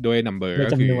ด้วย number ก็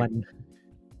คือ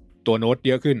ตัวโน้ตเ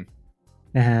ยอะขึ้น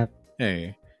นะครับ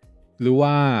หรือ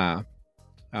ว่า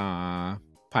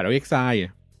ผ่านเอาเอ็กไซน์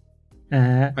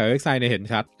ผ่านเอาเอ็กไซน์เนี่ยเห็น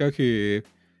ชัดก็คือ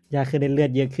ยากขึ้นได้เลือ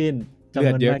ดเยอะขึ้นเลื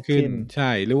อดเยอะขึ้นใ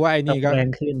ช่หรือว่าไอ้นี่ก็แร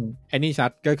งขึ้นไอ้นี่ชั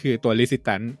ดก็คือตัว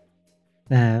resistance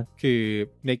คือ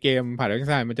ในเกมผ่านเอาเอ็ก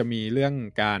ไซน์มันจะมีเรื่อง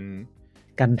การ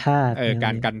กันธาตุก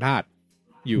ารกันธาตุ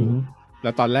อยู่แล้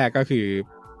วตอนแรกก็คือ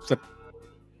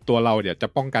ตัวเราเดี๋ยวจะ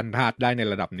ป้องกันธาตุได้ใน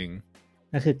ระดับหนึ่ง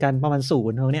ก็คือการประมาณ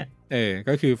0เท่านี้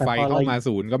ก็คือไฟเข้ามา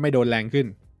0ก็ไม่โดนแรงขึ้น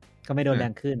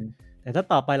แต่ถ้า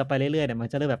ต่อไปเราไปเรื่อยๆเนี่ยมัน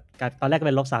จะเริ่มแบบตอนแรกก็เ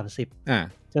ป็น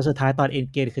-30จนสุดท้ายตอนเอ็น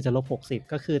เกมคือจะ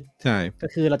-60ก็คือใช่ก็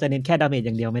คือเราจะเน้นแค่ดาเมจอ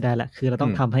ย่างเดียวไม่ได้ละคือเราต้อ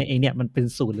งทำให้ไอ้เนี่ยมันเป็น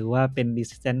0หรือว่าเป็น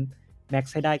resistance max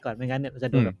ให้ได้ก่อนไม่งั้นเนี่ยเราจะ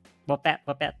โดนแบบบ่แ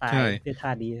ปะตายด้วยท่า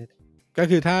ดีก็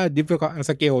คือถ้า difficult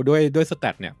scale ด้วย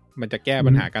stat เนี่ยมันจะแก้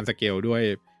ปัญหาการสเกล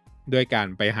ด้วยการ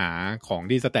ไปหาของ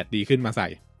ที่ stat ดีขึ้นมาใส่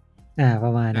ปร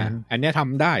ะมาณนั้นอันนี้ท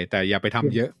ำได้แต่อย่าไปท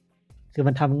ำเยอะคือ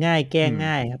มันทำง่ายแก้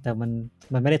ง่ายแต่มั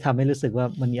นไม่ได้ทำให้รู้สึกว่า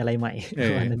มันมีอะไรใหม่ป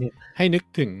ระมาณนั้นให้นึก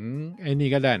ถึงไอ้นี่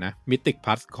ก็ได้นะ Mythic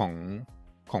Plus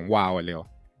ของวาวเร็ว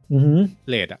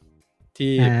เรท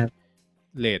ที่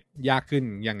เรทยากขึ้น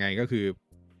ยังไงก็คือ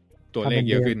ตัวเลข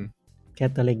เยอะขึ้นแค่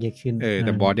ตัวเลขเยอะขึ้นแ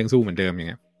ต่บอสยังสู้เหมือนเดิมอย่าง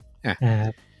เงี้ย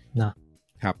เนาะ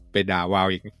ครับไปด่าวาว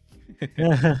อีก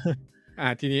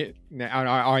ทีนี้เนี่ยเ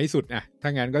อาให้สุดถ้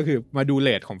างั้นก็คือมาดูเร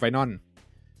ทของไฟนอล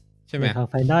ใช่ไหม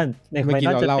ไฟนอลในไฟน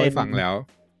อลจะเล่าให้ฟังแล้ว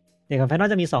เด็กของไฟนอล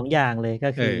จะมี2อย่างเลยก็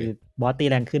คือบอสตี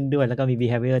แรงขึ้นด้วยแล้วก็มี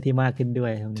behavior ที่มากขึ้นด้ว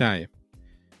ยใช่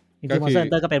จริงๆมอนส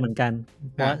เตอร์ก็เป็นเหมือนกัน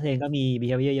บอสเองก็มี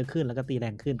behavior เยอะขึ้นแล้วก็ตีแร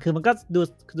งขึ้นคือมันก็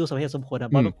ดูสมเหตุสมผล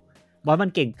บอสมั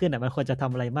นเก่งขึ้นมันควรจะท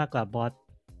ำอะไรมากกว่าบอส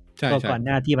ตัวก่อนห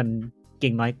น้าที่มันเ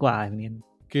ก่งน้อยกว่าอย่างนี้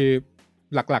คือ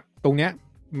หลักๆตรงเนี้ย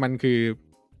มันคือ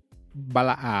บา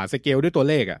ลาสเกลด้วยตัว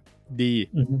เลขดี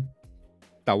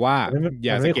แต่ว่าอ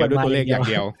ย่าสเกลด้วยตัวเลขอย่าง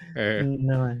เดียว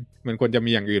มันควรจะ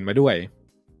มีอย่างอื่นมาด้วย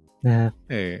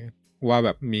ว่าแบ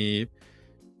บ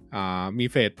มี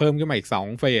เฟสเพิ่มขึ้นมาอีก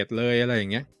2เฟสเลยอะไรอย่า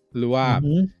งเงี้ยหรือว่า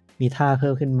มีท่าเ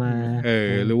พิ่มขึ้นมา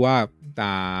หรือว่า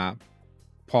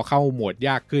พอเข้าโหมดย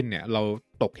ากขึ้นเนี่ยเรา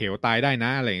ตกเหวตายได้น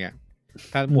ะอะไรเงี้ย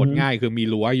ถ้าโหมดง่ายคือมี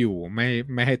รั้วอยู่ไ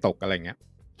ม่ให้ตกอะไรเงี้ย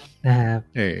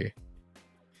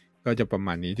ก็จะประม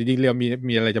าณนี้จริงๆเรียว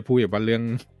มีอะไรจะพูดอยู่บ้างเรื่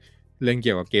องเ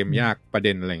กี่ยวกับเกมยากประเ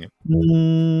ด็นอะไรเงี้ย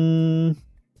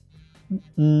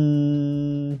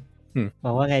บ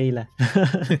อกว่าไงดีล่ะ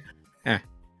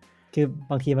คือ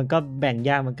บางทีมันก็แบ่ง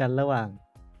ยากเหมือนกันระหว่าง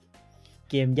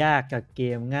เกมยากกับเก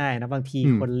มง่ายนะบางที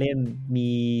คนเล่นมี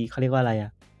เขาเรียกว่าอะไร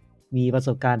มีประส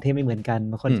บการณ์ที่ไม่เหมือนกัน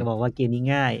บางคนจะบอกว่าเกมนี้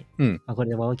ง่ายบางคน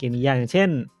จะบอกว่าเกมนี้ยากอย่างเช่น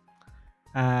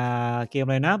เกมอ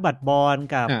ะไรนะบัตรบอล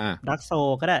กับดักโซ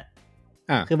ก็ได้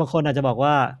คือบางคนอาจจะบอก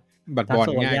ว่าบัตรบอล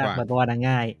ง่ายกว่าบัตรบอล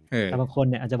ง่ายแต่บางคน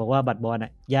เนี่ยอาจจะบอกว่าบัตรบอล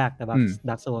ยากแต่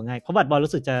ดักโซง่ายเพราะบัตรบอล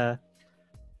รู้สึกจะ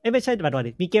ไม่ใช่บัตรบอล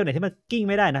ดิมีเกมไหนที่มันกิ้ง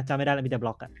ไม่ได้นะจำไม่ได้แล้วมีแต่บ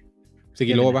ล็อกอะส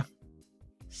กิโร่ปะ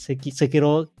สกิโ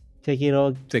ร่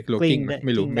กิ้งไ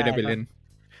ม่รู้ไม่ได้ไปเล่น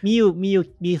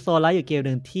มีโซลาร์อยู่เกม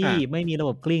นึงที่ไม่มีระบ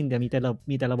บกลิ้งแต่มีแ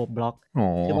ต่ระบบบล็อก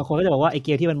คือบางคนก็จะบอกว่าไอ้เก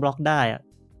มที่มันบล็อกได้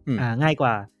ง่ายก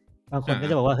ว่าบางคนก็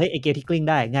จะบอกว่าเฮ้ยไอ้เกมที่กลิ้ง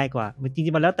ได้ง่ายกว่าจ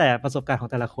ริงๆมันแล้วแต่ประสบการณ์ของ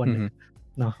แต่ละคน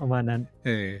เนาะประมาณนั้น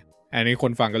อันนี้ค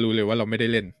นฟังก็รู้เลยว่าเราไม่ได้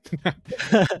เล่น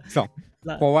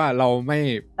 2เพราะว่าเราไม่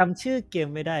จำชื่อเกม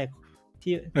ไม่ได้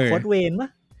ที่โค้ดเวนมั้ย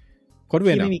โค้ดเว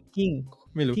นที่ไม่มีกิ้ง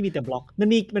ไม่รู้ที่มีแต่บล็อกมัน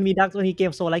มีดักมันมีเก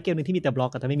มโซลไลท์เกมนึงที่มีแต่บล็อ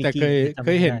กแต่ไม่มีกิ้งเค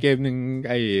ยเห็นเกมนึง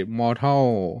ไอ้ Mortal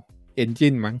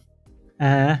Engine มั้ง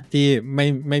ที่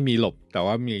ไม่มีหลบแต่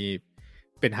ว่ามี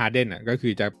เป็นฮาร์เดนก็คื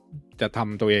อจะท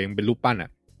ำตัวเองเป็นรูปปั้น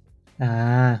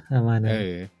ประมาณนั้น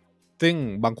ซึ่ง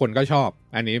บางคนก็ชอบ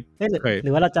อันนี้เคยห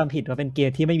รือว่าเราจำผิดว่าเป็นเก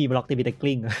มที่ไม่มีบล็อกแต่มีแต่ก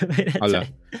ลิ้งไม่แน่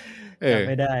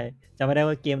ใจจำไม่ได้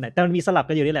ว่าเกมไหนแต่มันมีสลับ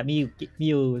กันอยู่นี่แหละมี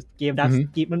อยู่เกมดัก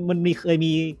มันมีเคย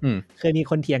มี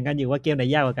คนเถียงกันอยู่ว่าเกมไหน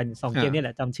ยากกว่ากัน2เกมนี่แหล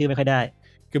ะจำชื่อไม่ค่อยได้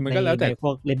คือมันก็แล้วแต่พ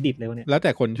วก Reddit เลยเนี่ยแล้วแ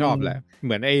ต่คนชอบแหละเห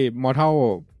มือนไอ้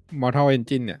Mortal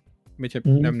Engine เนี่ยไม่ใช่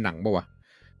หนังป่ะวะ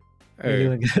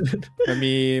มั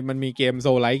นมีเกมโซ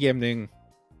ลไลท์เกมนึง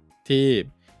ที่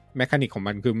แมคานิกของ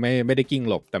มันคือไม่ได้กิ้ง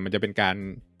หลบแต่มันจะเป็นการ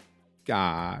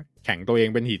แข่งตัวเอง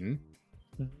เป็นหิน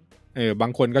บา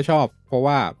งคนก็ชอบเพราะ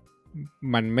ว่า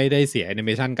มันไม่ได้เสียแอนิเม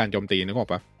ชันการโจมตีนึกออก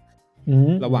ปะ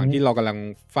ระหว่างที่เรากำลัง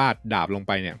ฟาดดาบลงไ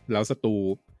ปเนี่ยแล้วศัตรู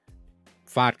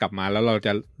ฟาดกลับมาแล้วเรา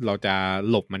จะ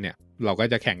หลบมันเนี่ยเราก็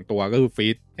จะแข่งตัวก็คือฟี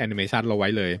ดแอนิเมชันเราไว้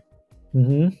เลย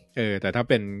แต่ถ้า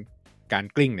เป็นการ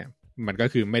กลิ้งเนี่ยมันก็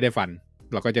คือไม่ได้ฟัน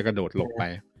เราก็จะกระโดดหลบไป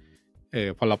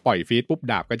พอเราปล่อยฟีดปุ๊บ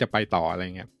ดาบก็จะไปต่ออะไร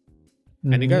เงี้ย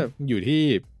อันนี้ก็อยู่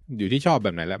ที่ชอบแบ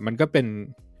บไหนแหละมันก็เป็น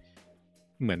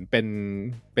เหมือนเ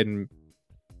ป็น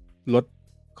ลด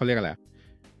เขาเรียกอะไร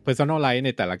personalize ใน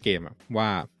แต่ละเกมว่า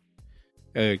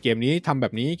เกมนี้ทำแบ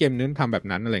บนี้เกมนึงทำแบบ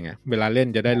นั้นอะไรเงี้ยเวลาเล่น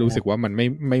จะได้รู้สึกว่ามัน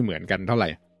ไม่เหมือนกันเท่าไหร่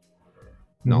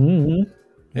เนาะ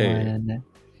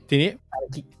ทีนี้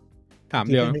ถาม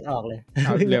เร็วนึกออกเลย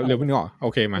เร็วเพิ่งนึกออกโอ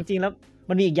เคมาจริงๆแล้ว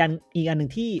มันมีอีกอันนึ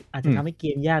งที่อาจจะทำให้เก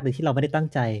มยากโดยที่เราไม่ได้ตั้ง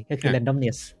ใจก็คือ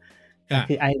randomness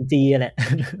คือ RNG แหละ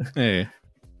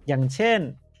อย่างเช่น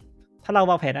ถ้าเรา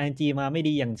วางแผน RNG มาไม่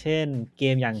ดีอย่างเช่นเก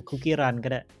มอย่าง Cookie Run ก็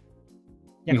ได้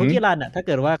อย่าง Cookie Run ถ้าเ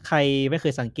กิดว่าใครไม่เค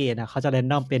ยสังเกตเขาจะ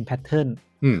random เป็น pattern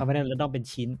เขาไม่ได้ random เป็น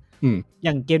ชิ้นอ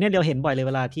ย่างเกมนี้เราเห็นบ่อยเลยเ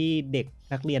วลาที่เด็ก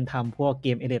นักเรียนทำพวกเก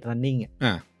ม Elite Running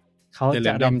เขาจ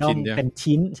ะ random เป็น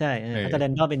ชิ้นใช่เขาจะ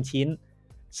random เป็นชิ้น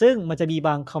ซึ่งมันจะมีบ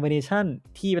าง combination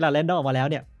ที่เวลา random ออกมาแล้ว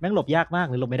เนี่ยแม่งหลบยากมาก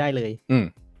หรือหลบไม่ได้เลย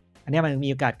อันนี้มันมี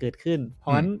โอกาสเกิดขึ้นเพรา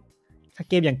ะฉะนั้นถ้า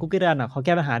เกมอย่าง Cookie Run เขาแ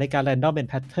ก้ปัญหาในการ random เป็น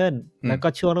pattern แล้วก็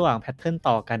ช่วงระหว่าง pattern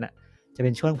ต่อกันจะเ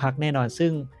ป็นช่วงพักแน่นอนซึ่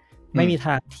งไม่มีท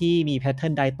างที่มี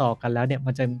pattern ใดต่อกันแล้วเนี่ย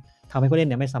มันจะทำให้ผู้เล่น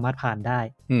เนี่ยไม่สามารถผ่านได้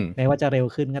แม้ว่าจะเร็ว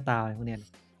ขึ้นก็ตามพวกนี้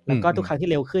แล้วก็ทุกครั้งที่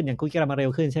เร็วขึ้นอย่าง Cookie Run มาเร็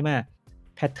วขึ้นใช่ไหม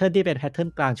pattern ที่เป็น pattern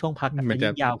กลางช่วงพักมันจะ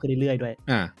ยาวขึ้นเรื่อยๆด้วย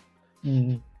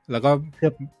แล้วก็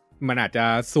มันอาจจะ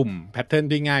สุ่ม pattern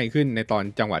ที่ง่ายขึ้นในตอน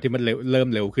จังหวะที่มันเริ่ม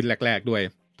เร็วขึ้นแรกๆด้วย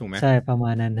ถูกไหมใช่ประม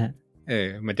าณนั้นฮะ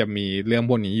มันจะมีเรื่อง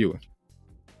พวกนี้อยู่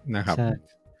นะครับใช่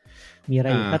มีอะไร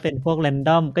ถ้าเป็นพวก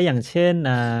random ก็อย่างเช่น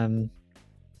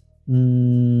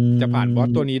จะผ่านบอส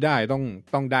ตัวนี้ได้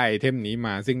ต้องได้ไอเทมนี้ม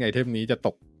าซึ่งไอเทมนี้จะต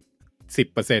ก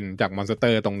 10% จากมอนสเตอ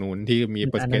ร์ตรงนู้นที่มี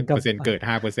เปอร์เซ็นต์เกิด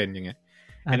 5% อย่างเงี้ย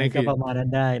อันนั้นคือประมาณนั้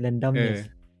นได้ randomness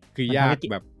คือยาก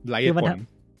แบบไร้ผล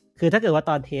คือถ้าเกิดว่า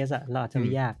ตอนเทสเราอาจจะไ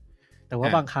ม่ยากแต่ว่า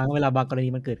บางครั้งเวลาบางกรณี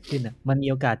มันเกิดขึ้นมันมี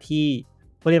โอกาสที่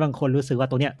ผู้เล่นบางคนรู้สึกว่า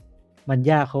ตรงเนี้ยมัน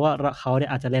ยากเพราะว่าเขาเนี่ย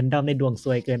อาจจะ random ในดวงซ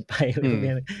วยเกินไปอะไรพวก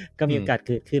นี้ก็มีโอกาส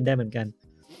เกิดขึ้นได้เหมือนกัน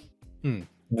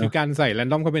คือการใส่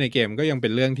random เข้าไปในเกมก็ยังเป็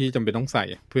นเรื่องที่จำเป็นต้องใส่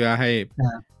เพื่อให้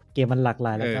เกมมันหลากหล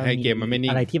ายแล้วก็ให้เกมมันไม่นิ่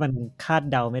งอะไรที่มันคาด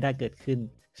เดาไม่ได้เกิดขึ้น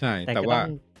ใช่แต่ว่า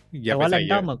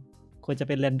random ควรจะเ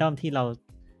ป็น random ที่เรา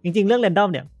จริงๆเรื่อง random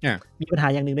เนี่ยมีปัญหา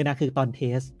อย่างนึงด้วยนะคือตอนเท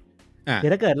สคือ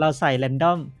ถ้าเกิดเราใส่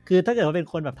random คือถ้าเกิดว่าเป็น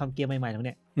คนแบบทำเกมใหม่ๆแล้วเ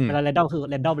นี่ยเวลา random คือ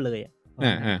random เลย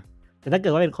แต่ถ้าเกิ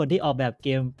ดว่าเป็นคนที่ออกแบบเก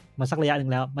มมาสักระยะนึ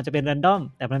งแล้วมันจะเป็น random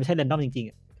แต่มันไม่ใช่ random จริง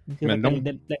ๆคือมัน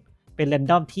เป็น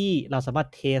random ที่เราสามารถ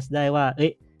เทสได้ว่า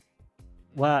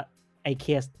ว่าไอ้เค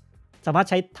สสามารถ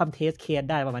ใช้ทำเทสเคส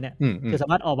ได้ประมาณเนี้ยคือสา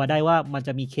มารถออกมาได้ว่ามันจ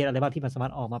ะมีเคสอะไรบ้างที่มันสามาร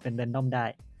ถออกมาเป็น random ได้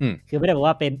คือไม่ได้บอก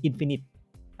ว่าเป็น infinite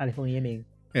อะไรพวกนี้เอง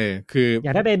คืออย่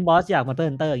างถ้าเป็นบอสอย่าง Monster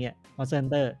Hunter อย่างเงี้ย Monster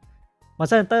Hunter บ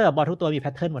อสทุกตัวมีแพ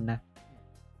ทเทิร์นหมดนะ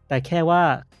แต่แค่ว่า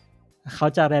เขา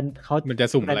จะมันจะ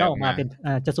สุ่มอะไรออกมาเป็น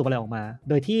จะสุ่มอะไรออกมา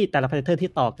โดยที่แต่ละแพทเทิร์น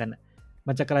ที่ต่อกัน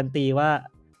มันจะการันตีว่า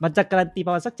มันจะการันตีป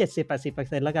ระมาณสัก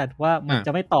 70-80% แล้วกันว่ามันจ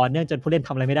ะไม่ต่อเนื่องจนผู้เล่นท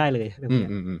ำอะไรไม่ได้เลย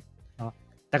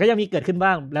แต่ก็ยังมีเกิดขึ้นบ้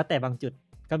างแล้วแต่บางจุด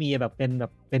ก็มีแบบเ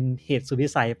ป็นเหตุสุดวิ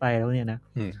สัยไปแล้วเนี่ยนะ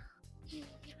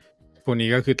พวกนี้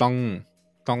ก็คือ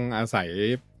ต้องอาศัย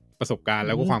ประสบการณ์แ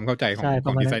ล้วก็ความเข้าใจขอ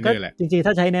งดีไซเนอร์แหละจริงๆถ้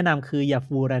าใช้แนะนำคืออย่า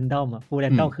full random อ่ะ full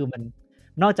random คือมัน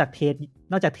นอกจากเ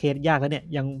ทสยากแล้วเนี่ย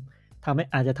ยัง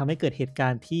อาจจะทำให้เกิดเหตุกา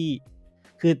รณ์ที่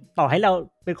คือต่อให้เรา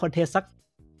เป็นคนเทสสัก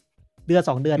เดือน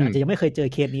2 เดือนอาจจะยังไม่เคยเจอ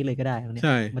เคสนี้เลยก็ได้เนี่ย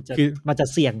มันจะ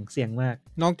เสี่ยงมาก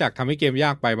นอกจากทำให้เกมย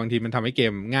ากไปบางทีมันทำให้เก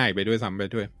มง่ายไปด้วยซ้ำไป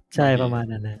ด้วยใช่ประมาณ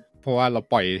นั้นนะเพราะว่าเรา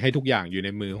ปล่อยให้ทุกอย่างอยู่ใน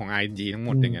มือของ RNG ทั้งห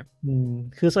มดอย่างเงี้ย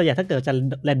คือส่วนใหญ่ถ้าเกิดจะ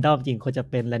แรนดอมจริงควรจะ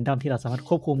เป็นแรนดอมที่เราสามารถ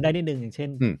ควบคุมได้นิดนึงอย่างเช่น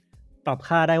ปรับ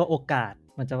ค่าได้ว่าโอกาส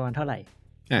มันจะประมาณเท่าไหร่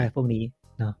อะไรพวกนี้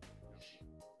เนาะ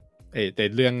แต่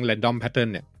เรื่อง random pattern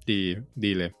เนี่ย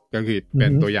ดีเลยก็คือเป็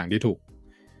นตัวอย่างที่ถูก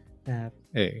นะครับ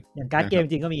อย่างการ์ดเกม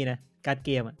จริงก็มีนะการ์ดเ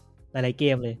กมหลายๆเก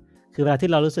มเลยคือเวลาที่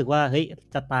เรารู้สึกว่าเฮ้ย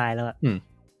จะตายแล้ว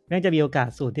แม่งจะมีโอกาส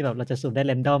สูตรที่แบบเราจะสูตรได้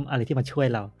random อะไรที่มันช่วย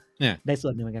เราได้ส่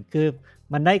วนหนึ่งเหมือนกันคือ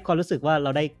มันได้ความรู้สึกว่าเร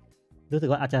าได้รู้สึก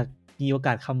ว่าอาจจะมีโอก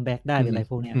าสคัมแบ็กได้หรืออะไร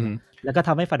พวกนี้แล้วก็ท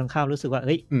ำให้ฝ่ายตรงข้ามรู้สึกว่าเ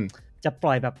ฮ้ยจะป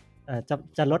ล่อยแบบ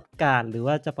จะลดการหรือ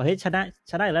ว่าจะปล่อยให้ชน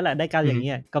ะแล้วแหละได้การอย่าง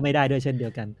นี้ก็ไม่ได้ด้วยเช่นเดีย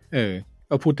วกัน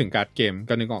ก็พูดถึงการ์ดเกม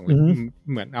ก็นึกออกเลย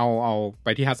เหมือนเอาไป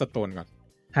ที่ Hearthstone ก่อน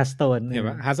Hearthstone เห็น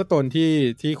ป่ะ Hearthstone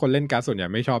ที่คนเล่นการ์ดส่วนใหญ่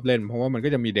ไม่ชอบเล่นเพราะว่ามันก็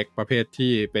จะมีเด็กประเภท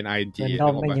ที่เป็น RNG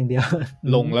อย่างเดียว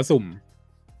ลงแล้วสุ่ม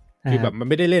คือแบบมัน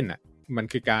ไม่ได้เล่นมัน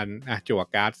คือการจั่ว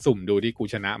การ์ดสุ่มดูที่กู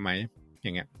ชนะไหมอย่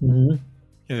างเงี้ย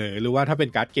หรือว่าถ้าเป็น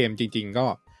การ์ดเกมจริงๆก็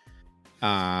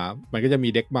มันก็จะมี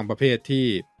เด็กบางประเภท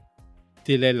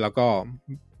ที่เล่นแล้วก็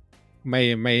ไ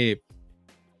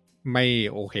ม่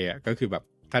โอเคก็คือแบบ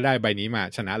ถ้าได้ใบนี้มา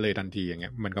ชนะเลยทันทีอย่างเงี้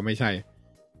ยมันก็ไม่ใช่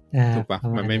ถูกปะ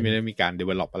มันไม่ได้มีการ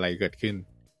develop อะไรเกิดขึ้น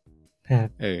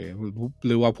ห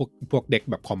รือว่าพวกเด็ก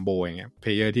แบบคอมโบอย่างเงี้ยเพล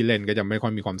เยอร์ที่เล่นก็จะไม่ค่อ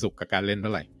ยมีความสุขกับการเล่นเท่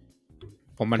าไหร่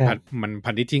เพราะมัน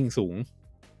พันดิชิ่งสูง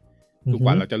ถูกก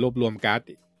ว่าเราจะรวบรวมการ์ด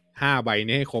5 ใบ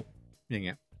นี้ให้ครบอย่างเ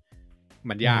งี้ย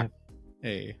มันยาก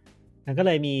มันก็เ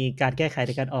ลยมีการแก้ไขใ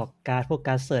นการออกการ์ดพวกก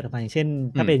าร์ดเสิร์ชออกมาอย่างเช่น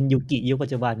ถ้าเป็นยูกิยุคปั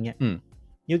จจุบันเงี้ย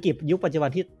ยูกิยุคปัจจุบัน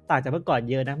ที่ต่างจากเมื่อก่อน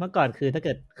เยอะนะเมื่อก่อนคือถ้าเ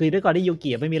กิดคือด้วยก่อนที่ยู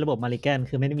กิไม่มีระบบมาริแกน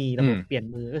คือไม่ได้มีระบบเปลี่ยน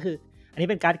มือก็คืออันนี้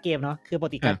เป็นการ์ดเกมเนาะคือปก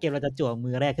ติการ์ดเกมเราจะจั่วมื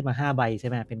อแรกขึ้นมา5 ใบใช่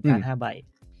ไหมเป็นการ์ด5 ใบ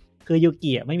คือยู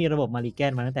กิไม่มีระบบมาริแก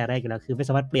นมาตั้งแต่แรกอยู่แล้วคือไม่ส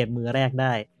ามารถเปลี่ยนมือแรกไ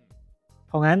ด้เ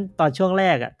พราะงั้นตอนช่วงแร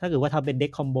กถ้าเกิดว่าทำเป็นเด็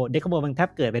กคอมโบมันแทบ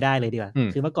เกิดไม่ได้เลยดีกว่า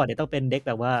คือเมื่อก่อนเนี่ยต้องเป็นเด็ก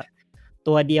แบบว่า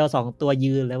ตัวเดียว2 ตัว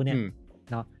ยืนแล้วเนี่ย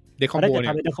เนาะเด็กคอมโบเนี่ย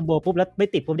ทำเป็นคอมโบปุ๊บแล้วไม่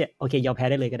ติดปุ๊บเนี่ยโอเคยอมแพ้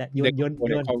ได้เลยก็ได้โ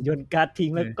ยนการ์ดทิ้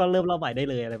งแล้วก็เริ่มเล่าใหม่ได้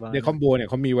เลยอะไรประมาณเด็กคอมโบเนี่ย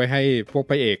เขามีไว้ให้พวก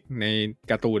พระเอกใน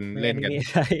การ์ตูนเล่นกัน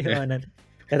ใช่ประมาณนั้น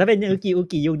แต่ถ้าเป็นอุ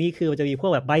กิยุคนี้คือมันจะมีพว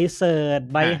กแบบใบเสิร์ช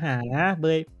ใบหา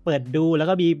เปิดดูแล้ว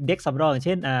ก็มีเด็กสำรองเ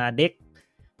ช่นเ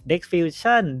ด็กฟิว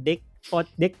ชั่นเ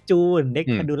ด็กจูนเด็ก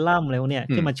พันดูลัมอะไรพวกเนี้ย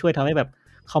ที่มันช่วยทำให้แบบ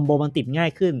คอมโบมันติดง่าย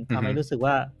ขึ้นทำให้รู้สึก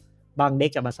ว่าบางเด็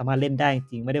กมันสามารถเล่นได้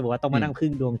จริงไม่ได้บอกว่าต้องมานั่งพึ่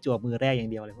งดวงจั่วมือแรกอย่า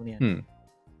งเดียวอะไรพวกเนี้ย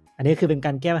อันนี้คือเป็นก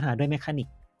ารแก้ปัญหาด้วยเมคานิก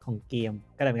ของเกม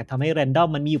ก็เลยทำให้แรนดอม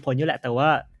มันมีอยู่ผลอยู่แหละแต่ว่า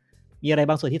มีอะไร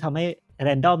บางส่วนที่ทำให้แร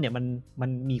นดอมเนี่ยมัน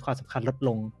มีความสำคัญลดล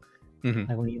งอะ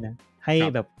ไรพวกนี้นะให้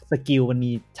แบบสกิลมัน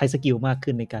มีใช้สกิลมาก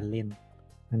ขึ้นในการเล่น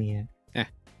อันนี้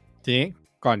ทีนี้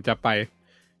ก่อนจะไป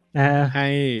ให้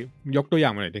ยกตัวอย่า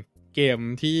งมาหน่อยดิเกม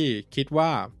ที่คิดว่า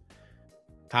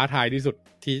ท้าทายที่สุด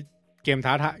ที่เกม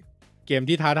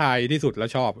ที่ท้าทายที่สุดแล้ว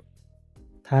ชอบ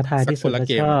ท้าทายที่สุดแล้ว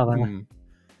ชอบ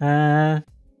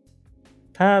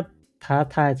ถ้าท้า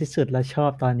ทายที่สุดแล้วชอ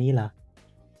บตอนนี้เหรอ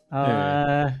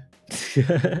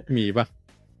มีป่ะ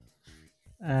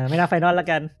ไม่น่าไฟนอลละ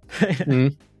กัน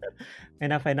ไม่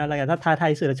น่าไฟนอลละกันถ้าท้าทาย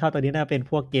ที่สุดแล้วชอบตอนนี้น่าเป็น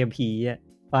พวกเกมผี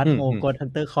ฟาสต์โมโกดฮัน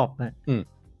เตอร์คอป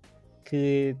คือ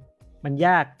มันย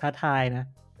ากท้าทายนะ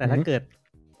แต่ถ้าเ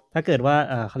กิดว่า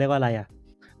เขาเรียกว่าอะไร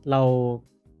เ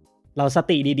ราส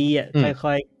ติดีๆ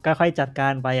ค่อยจัดกา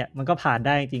รไปมันก็ผ่านไ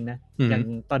ด้จริงๆนะอย่าง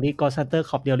ตอนนี้ Ghost Hunter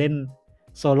Corp เดียวเล่น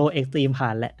โซโล่เอ็กซ์ตรีมผ่า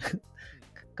นแหละ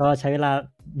ก็ใช้เวลา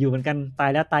อยู่เหมือนกันตาย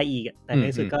แล้วตายอีกแต่ใน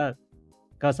สุด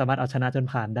ก็สามารถเอาชนะจน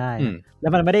ผ่านได้แล้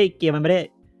วมันไม่ได้เกมมันไม่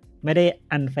ได้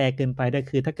อันแฟร์เกินไปด้วย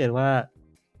คือถ้าเกิดว่า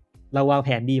เราวางแผ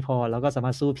นดีพอเราก็สามา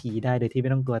รถสู้ผีได้โดยที่ไ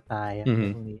ม่ต้องกลัวตาย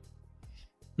พวกนี้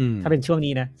ถ้าเป็นช่วง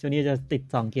นี้นะช่วงนี้จะติด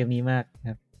2 เกมนี้มาก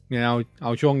ครับงั้นเอ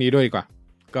าช่วงนี้ด้วยดีกว่า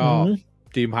ก็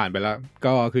ทีมผ่านไปแล้ว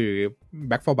ก็คือ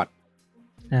Back 4 Blood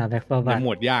Back 4 Blood หม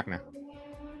วดยากนะ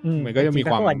มันก็จะมี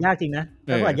ความBack 4 Blood ยากจริงนะ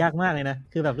Back 4 Blood ยากมากเลยนะ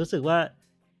คือแบบรู้สึกว่า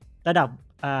ระดับ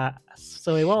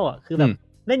survival คือแบบ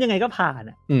เล่นยังไงก็ผ่าน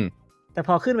แต่พ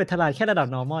อขึ้นไปทลายแค่ระดับ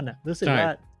normal รู้สึกว่า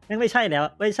ไม่ใช่แล้ว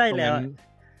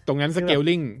ตรงนั้น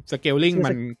scaling มั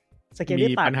น สเกลนี่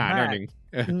ต่างปัญหาหน่อยนึง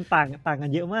ต่างกั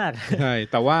นเยอะมากใช่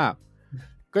แต่ว่า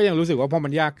ก็ยังรู้สึกว่าพอมั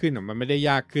นยากขึ้นมันไม่ได้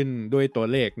ยากขึ้นด้วยตัว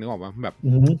เลขนึกออกป่ะแบบ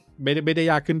ไม่ได้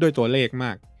ยากขึ้นด้วยตัวเลขม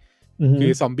ากคื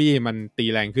อซอมบี้มันตี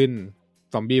แรงขึ้น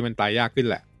ซอมบี้มันตายยากขึ้น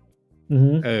แหละ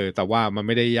แต่ว่ามันไ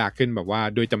ม่ได้ยากขึ้นแบบว่า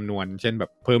ด้วยจำนวนเช่นแบ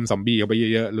บเพิ่มซอมบี้เข้าไป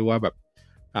เยอะๆหรือว่าแบบ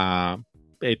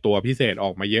ไอตัวพิเศษอ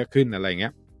อกมาเยอะขึ้นอะไรเงี้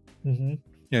ย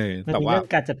แต่ว่าเรื่อ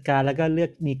งการจัดการแล้วก็เลือ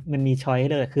กมันมีช้อยให้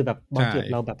เลยคือแบบบางจุด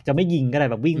เราแบบจะไม่ยิงก็ได้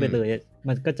แบบวิ่งไปเลย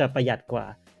มันก็จะประหยัดกว่า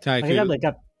ใช่คือเหมือน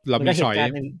กับเรามีช้อย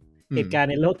เหตุการณ์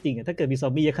ในโลกจริงถ้าเกิดมีซอ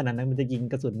มบี้เยอะขนาดนั้นมันจะยิง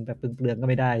กระสุนแบบเปลืองๆก็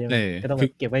ไม่ได้ใช่ไหมก็ต้อง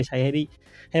เก็บไว้ใช้ใ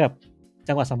ห้แบบ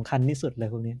จังหวะสำคัญที่สุดเลย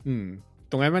พวกนี้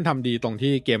ตรงนั้นมันทำดีตรง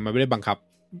ที่เกมมันไม่ได้บังคับ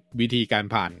วิธีการ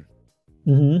ผ่าน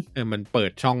มันเปิ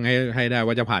ดช่องให้ได้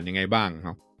ว่าจะผ่านยังไงบ้างเน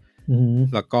าะ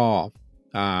แล้วก็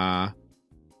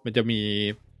มันจะมี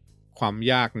ความ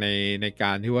ยากในก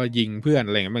ารที่ว่ายิงเพื่อนอ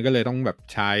ะไรเงี้ยมันก็เลยต้องแบบ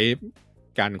ใช้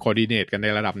การโคอร์ดิเนตกันใน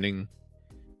ระดับหนึ่ง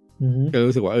ก็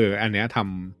รู้สึกว่าอันเนี้ยท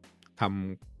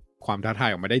ำความท้าทาย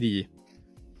ออกมาได้ดี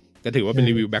ก็ถือว่าเป็น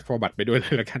รีวิว Back 4 Blood ไปด้วยเล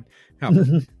ยละกันครับ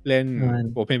เล่น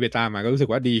Open Beta มาก็รู้สึก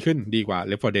ว่าดีขึ้นดีกว่า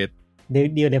Left 4 Dead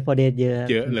ดีLeft 4 Dead เย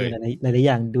อะเลยหลายๆอ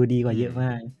ย่างดูดีกว่าเยอะม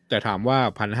ากแต่ถามว่า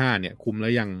 1,500 เนี่ยคุ้มแล้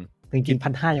วยังจริงๆ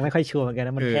 1,500 ยังไม่ค่อยชัวร์เหมือนกันน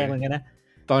ะมันแพงเหมือนกันนะ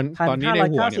ตอนนี้ใน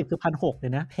หัวเนี่ยคือ 1,600 เล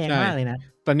ยนะแพงมากเลยนะ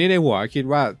ตอนนี้ในหัวคิด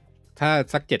ว่าถ้า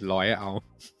สัก700เอา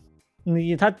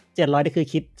นี่ถ้า700นี่คือ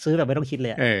คิดซื้อแบบไม่ต้องคิดเล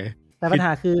ยแต่ปัญห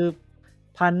าคือ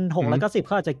 1,690 เ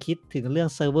ขาอาจจะคิดถึงเรื่อง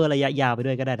เซิร์ฟเวอร์ระยะยาวไป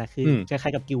ด้วยก็ได้นะคือคล้า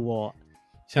ยๆกับ Guild Wars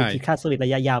ใช่คิดค่าเซอร์วิสร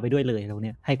ะยะยาวไปด้วยเลยตรงเ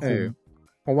นี้ยให้คุ้ม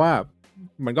เพราะว่า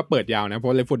มันก็เปิดยาวนะเพรา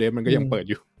ะ Left 4 Dead มันก็ยังเปิด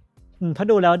อยู่เพราะ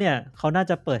ดูแล้วเนี่ยเขาน่า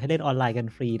จะเปิดให้เล่นออนไลน์กัน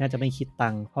ฟรีน่าจะไม่คิดตั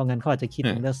งค์เพราะงั้นเขาอาจจะคิด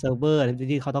ถึงเรื่องเซิร์ฟเวอร์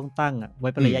ที่เขาต้องตั้งไว้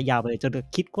เป็นระยะยาวไปเลยจน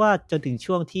คิดว่าจนถึง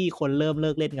ช่วงที่คนเริ่มเลิ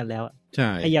กเล่นกันแล้วใช่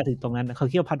ให้ยาวถึงตรงนั้นเขา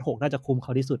คิดว่า 1,600 น่าจะคุ้มเข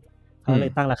าที่สุดเขาเล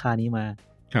ยตั้งราคานี้มา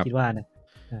คิดว่านะ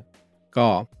ก็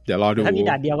เดี๋ยวรอดูถ้ามี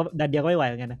ด่านเดียวก็ไม่ไหว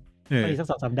เหมือนกันนะมีสัก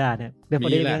 2-3 ด่านเนี่ยเดี๋ยวพอ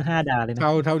ได้เรื่อง5ด่านเลยนะ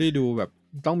เท่าที่ดูแบบ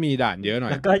ต้องมีด่านเยอะหน่อ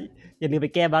ยแล้วก็อย่าลืมไป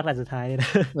แก้บั๊กด่านสุดท้ายเลยนะ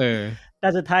ด่า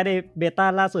นสุดท้ายในเบต้า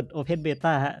ล่าสุด Open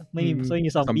Beta ฮะไม่มี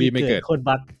ซอมบี้เกิดโคตร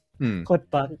บั๊กโคตร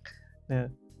บั๊ก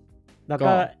แล้ว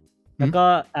ก็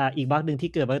อีกบั๊กนึงที่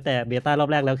เกิดมาตั้งแต่เบต้ารอบ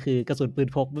แรกแล้วคือกระสุนปืน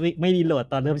พกไม่รีโหลด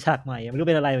ตอนเริ่มฉากใหม่ไม่รู้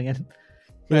เป็นอะไรเหมือนกัน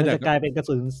คือมันจะกลายเป็นกระ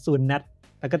สุน0 นัด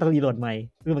แล้วก็ต้องรีโหลดใหม่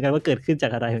ไม่รู้เหมือนกันว่าเกิดขึ้นจา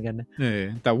กอะไรเหมือนกันนะ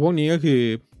แต่พวกนี้ก็คือ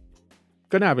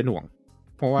ก็น่าเป็นห่วง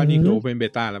เพราะว่านี่คือ Open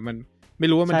Beta แล้วมันไม่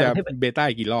รู้ว่ามันจะเบต้า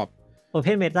อีกกี่รอบ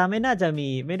Open Beta ไม่น่าจะมี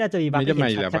บั๊กที่เห็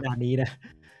นชัดขนาดนี้นะ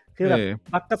คือแบบ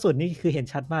บั๊กกระสุนนี่คือเห็น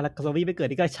ชัดมากแล้วซอมบี้ไม่เกิด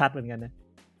นี่ก็ชัดเหมือนกัน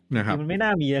นะครับมันไม่น่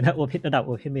ามีนะระดับ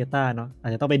Open Beta เนาะอา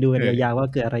จจะต้องไปดูกันยาวๆว่า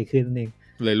เกิดอะไรขึ้นนั่นเอง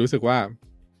เลยรู้สึกว่า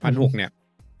 1,600 เนี่ย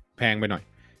แพงไปหน่อย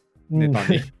ในตอน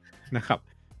นี้นะครับ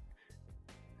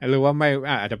หรือว่าไม่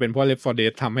อาจจะเป็นเพราะ Left 4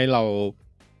 Dead ทำให้เรา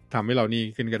นี่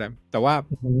ขึ้นก็ได้แต่ว่า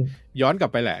ย้อนกลับ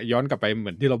ไปแหละย้อนกลับไปเหมื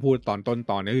อนที่เราพูดตอนต้น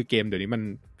ตอนนี้คือเกมเดี๋ยวนี้มัน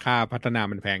ค่าพัฒนา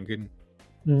มันแพงขึ้น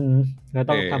แล้ว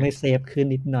ต้องทำให้เซฟขึ้น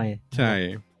นิดหน่อยใช่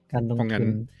การลงทุน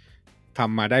ท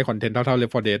ำมาได้คอนเทนต์เท่า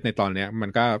Left 4 Dead ในตอนเนี้ยมั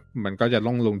นก็จะ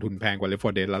ต้องลงทุนแพงกว่า Left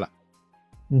 4 Dead แล้วล่ะ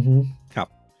ครับ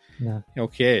โอ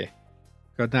เค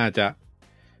ก็น่าจะ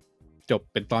จบ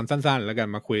เป็นตอนสั้นๆแล้วกัน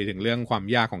มาคุยถึงเรื่องความ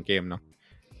ยากของเกมเนาะ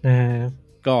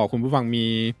ก็คุณผู้ฟังมี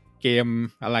เกม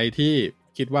อะไรที่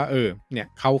คิดว่าเนี่ย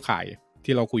เข้าข่าย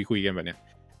ที่เราคุยกันแบบเนี้ย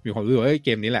มีความรู้สึกว่าเก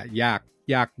มนี้แหละย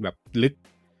ากแบบลึก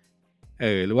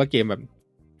หรือว่าเกม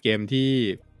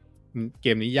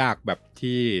นี้ยากแบบ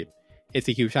ที่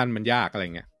execution มันยากอะไร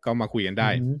เงี้ยก็มาคุยกันได้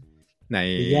ใน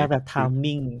ยากแบบ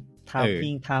timing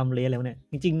time lane อะไรเนี่ย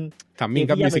จริงๆ timing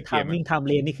ก็ไม่สิเกม timing time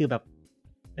lane นี่คือแบบ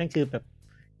นั่นคือแบบ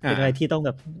เป็นอะไรที่ต้องแบ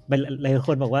บหลายค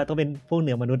นบอกว่าต้องเป็นพวกเห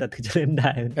นือมนุษย์ถึงจะเล่นได้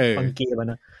บางเกม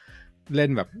นะเล่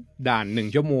นแบบด่าน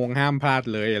1 ชั่วโมงห้ามพลาด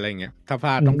เลยอะไรเงี้ยถ้าพล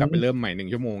าดต้องกลับไปเริ่มใหม่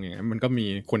1 ชั่วโมงอย่างเงี้ยมันก็มี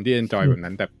คนที่ enjoy แบบ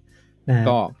นั้นแต่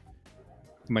ก็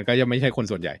มันก็ยังไม่ใช่คน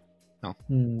ส่วนใหญ่เนาะ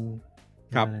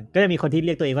ครับก็จะมีคนที่เ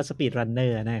รียกตัวเองว่า speed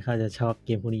runner นะเขาจะชอบเก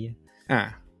มพวกนี้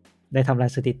ได้ทำลาย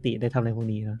สถิติได้ทำอะไรพวก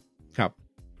นี้เนาะครับ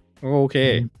โอเค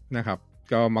นะครับ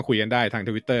ก็มาคุยกันได้ทาง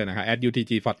Twitter นะครับ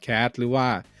 @UTGpodcast หรือว่า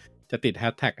จะติด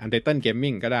 #Untitled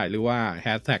Gaming ก็ได้หรือว่า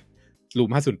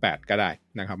 #Room508 ก็ได้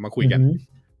นะครับมาคุยกัน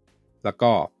แล้ว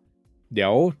ก็เดี๋ย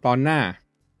วตอนหน้า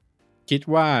คิด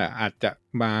ว่าอาจจะ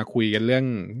มาคุยกันเรื่อง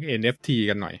NFT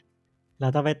กันหน่อยเรา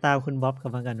ต้องไปตามคุณบ๊อบกั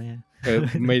นบ้างกันไหม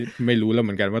ไม่รู้แล้วเห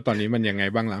มือนกันว่าตอนนี้มันยังไง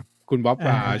บ้างล่ะคุณบ๊อบ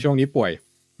ช่วงนี้ป่วย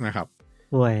นะครับ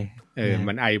ป่วย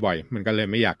มันไอบ่อยมันก็เลย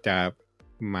ไม่อยากจะ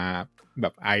มาแบ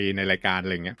บไอในรายการอะ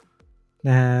ไรเงี้ย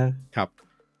ครับ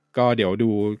ก็เดี๋ยวดู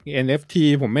NFT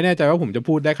ผมไม่แน่ใจว่าผมจะ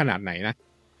พูดได้ขนาดไหน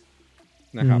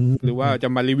นะครับหรือว่าจะ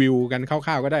มารีวิวกันค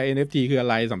ร่าวๆก็ได้ NFT คืออะ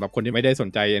ไรสำหรับคนที่ไม่ได้สน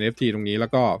ใจ NFT ตรงนี้แล้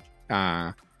วก็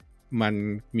มัน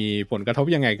มีผลกระทบ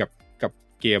ยังไงกับ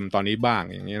เกมตอนนี้บ้าง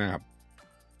อย่างนี้นะครับ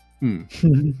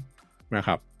นะค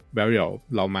รับแล้วเดี๋ยว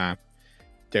เรามา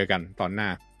เจอกันตอนหน้า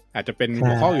อาจจะเป็น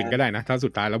หัวข้ออื่นก็ได้นะถ้าสุ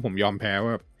ดท้ายแล้วผมยอมแพ้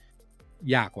ว่า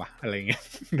ยากว่ะอะไรเงี้ย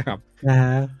นะครับ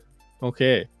โอเค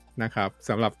นะครับ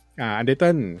สำหรับ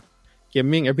Untitled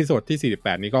Gaming เอพิโซดที่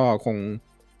48นี้ก็คง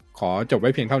ขอจบไว้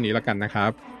เพียงเท่านี้แล้วกันนะครั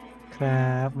บค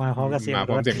รับมาพร้อมกับเสียง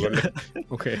รถ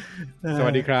โอเคส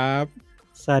วัสดีครับ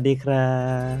สวัสดีครั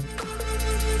บ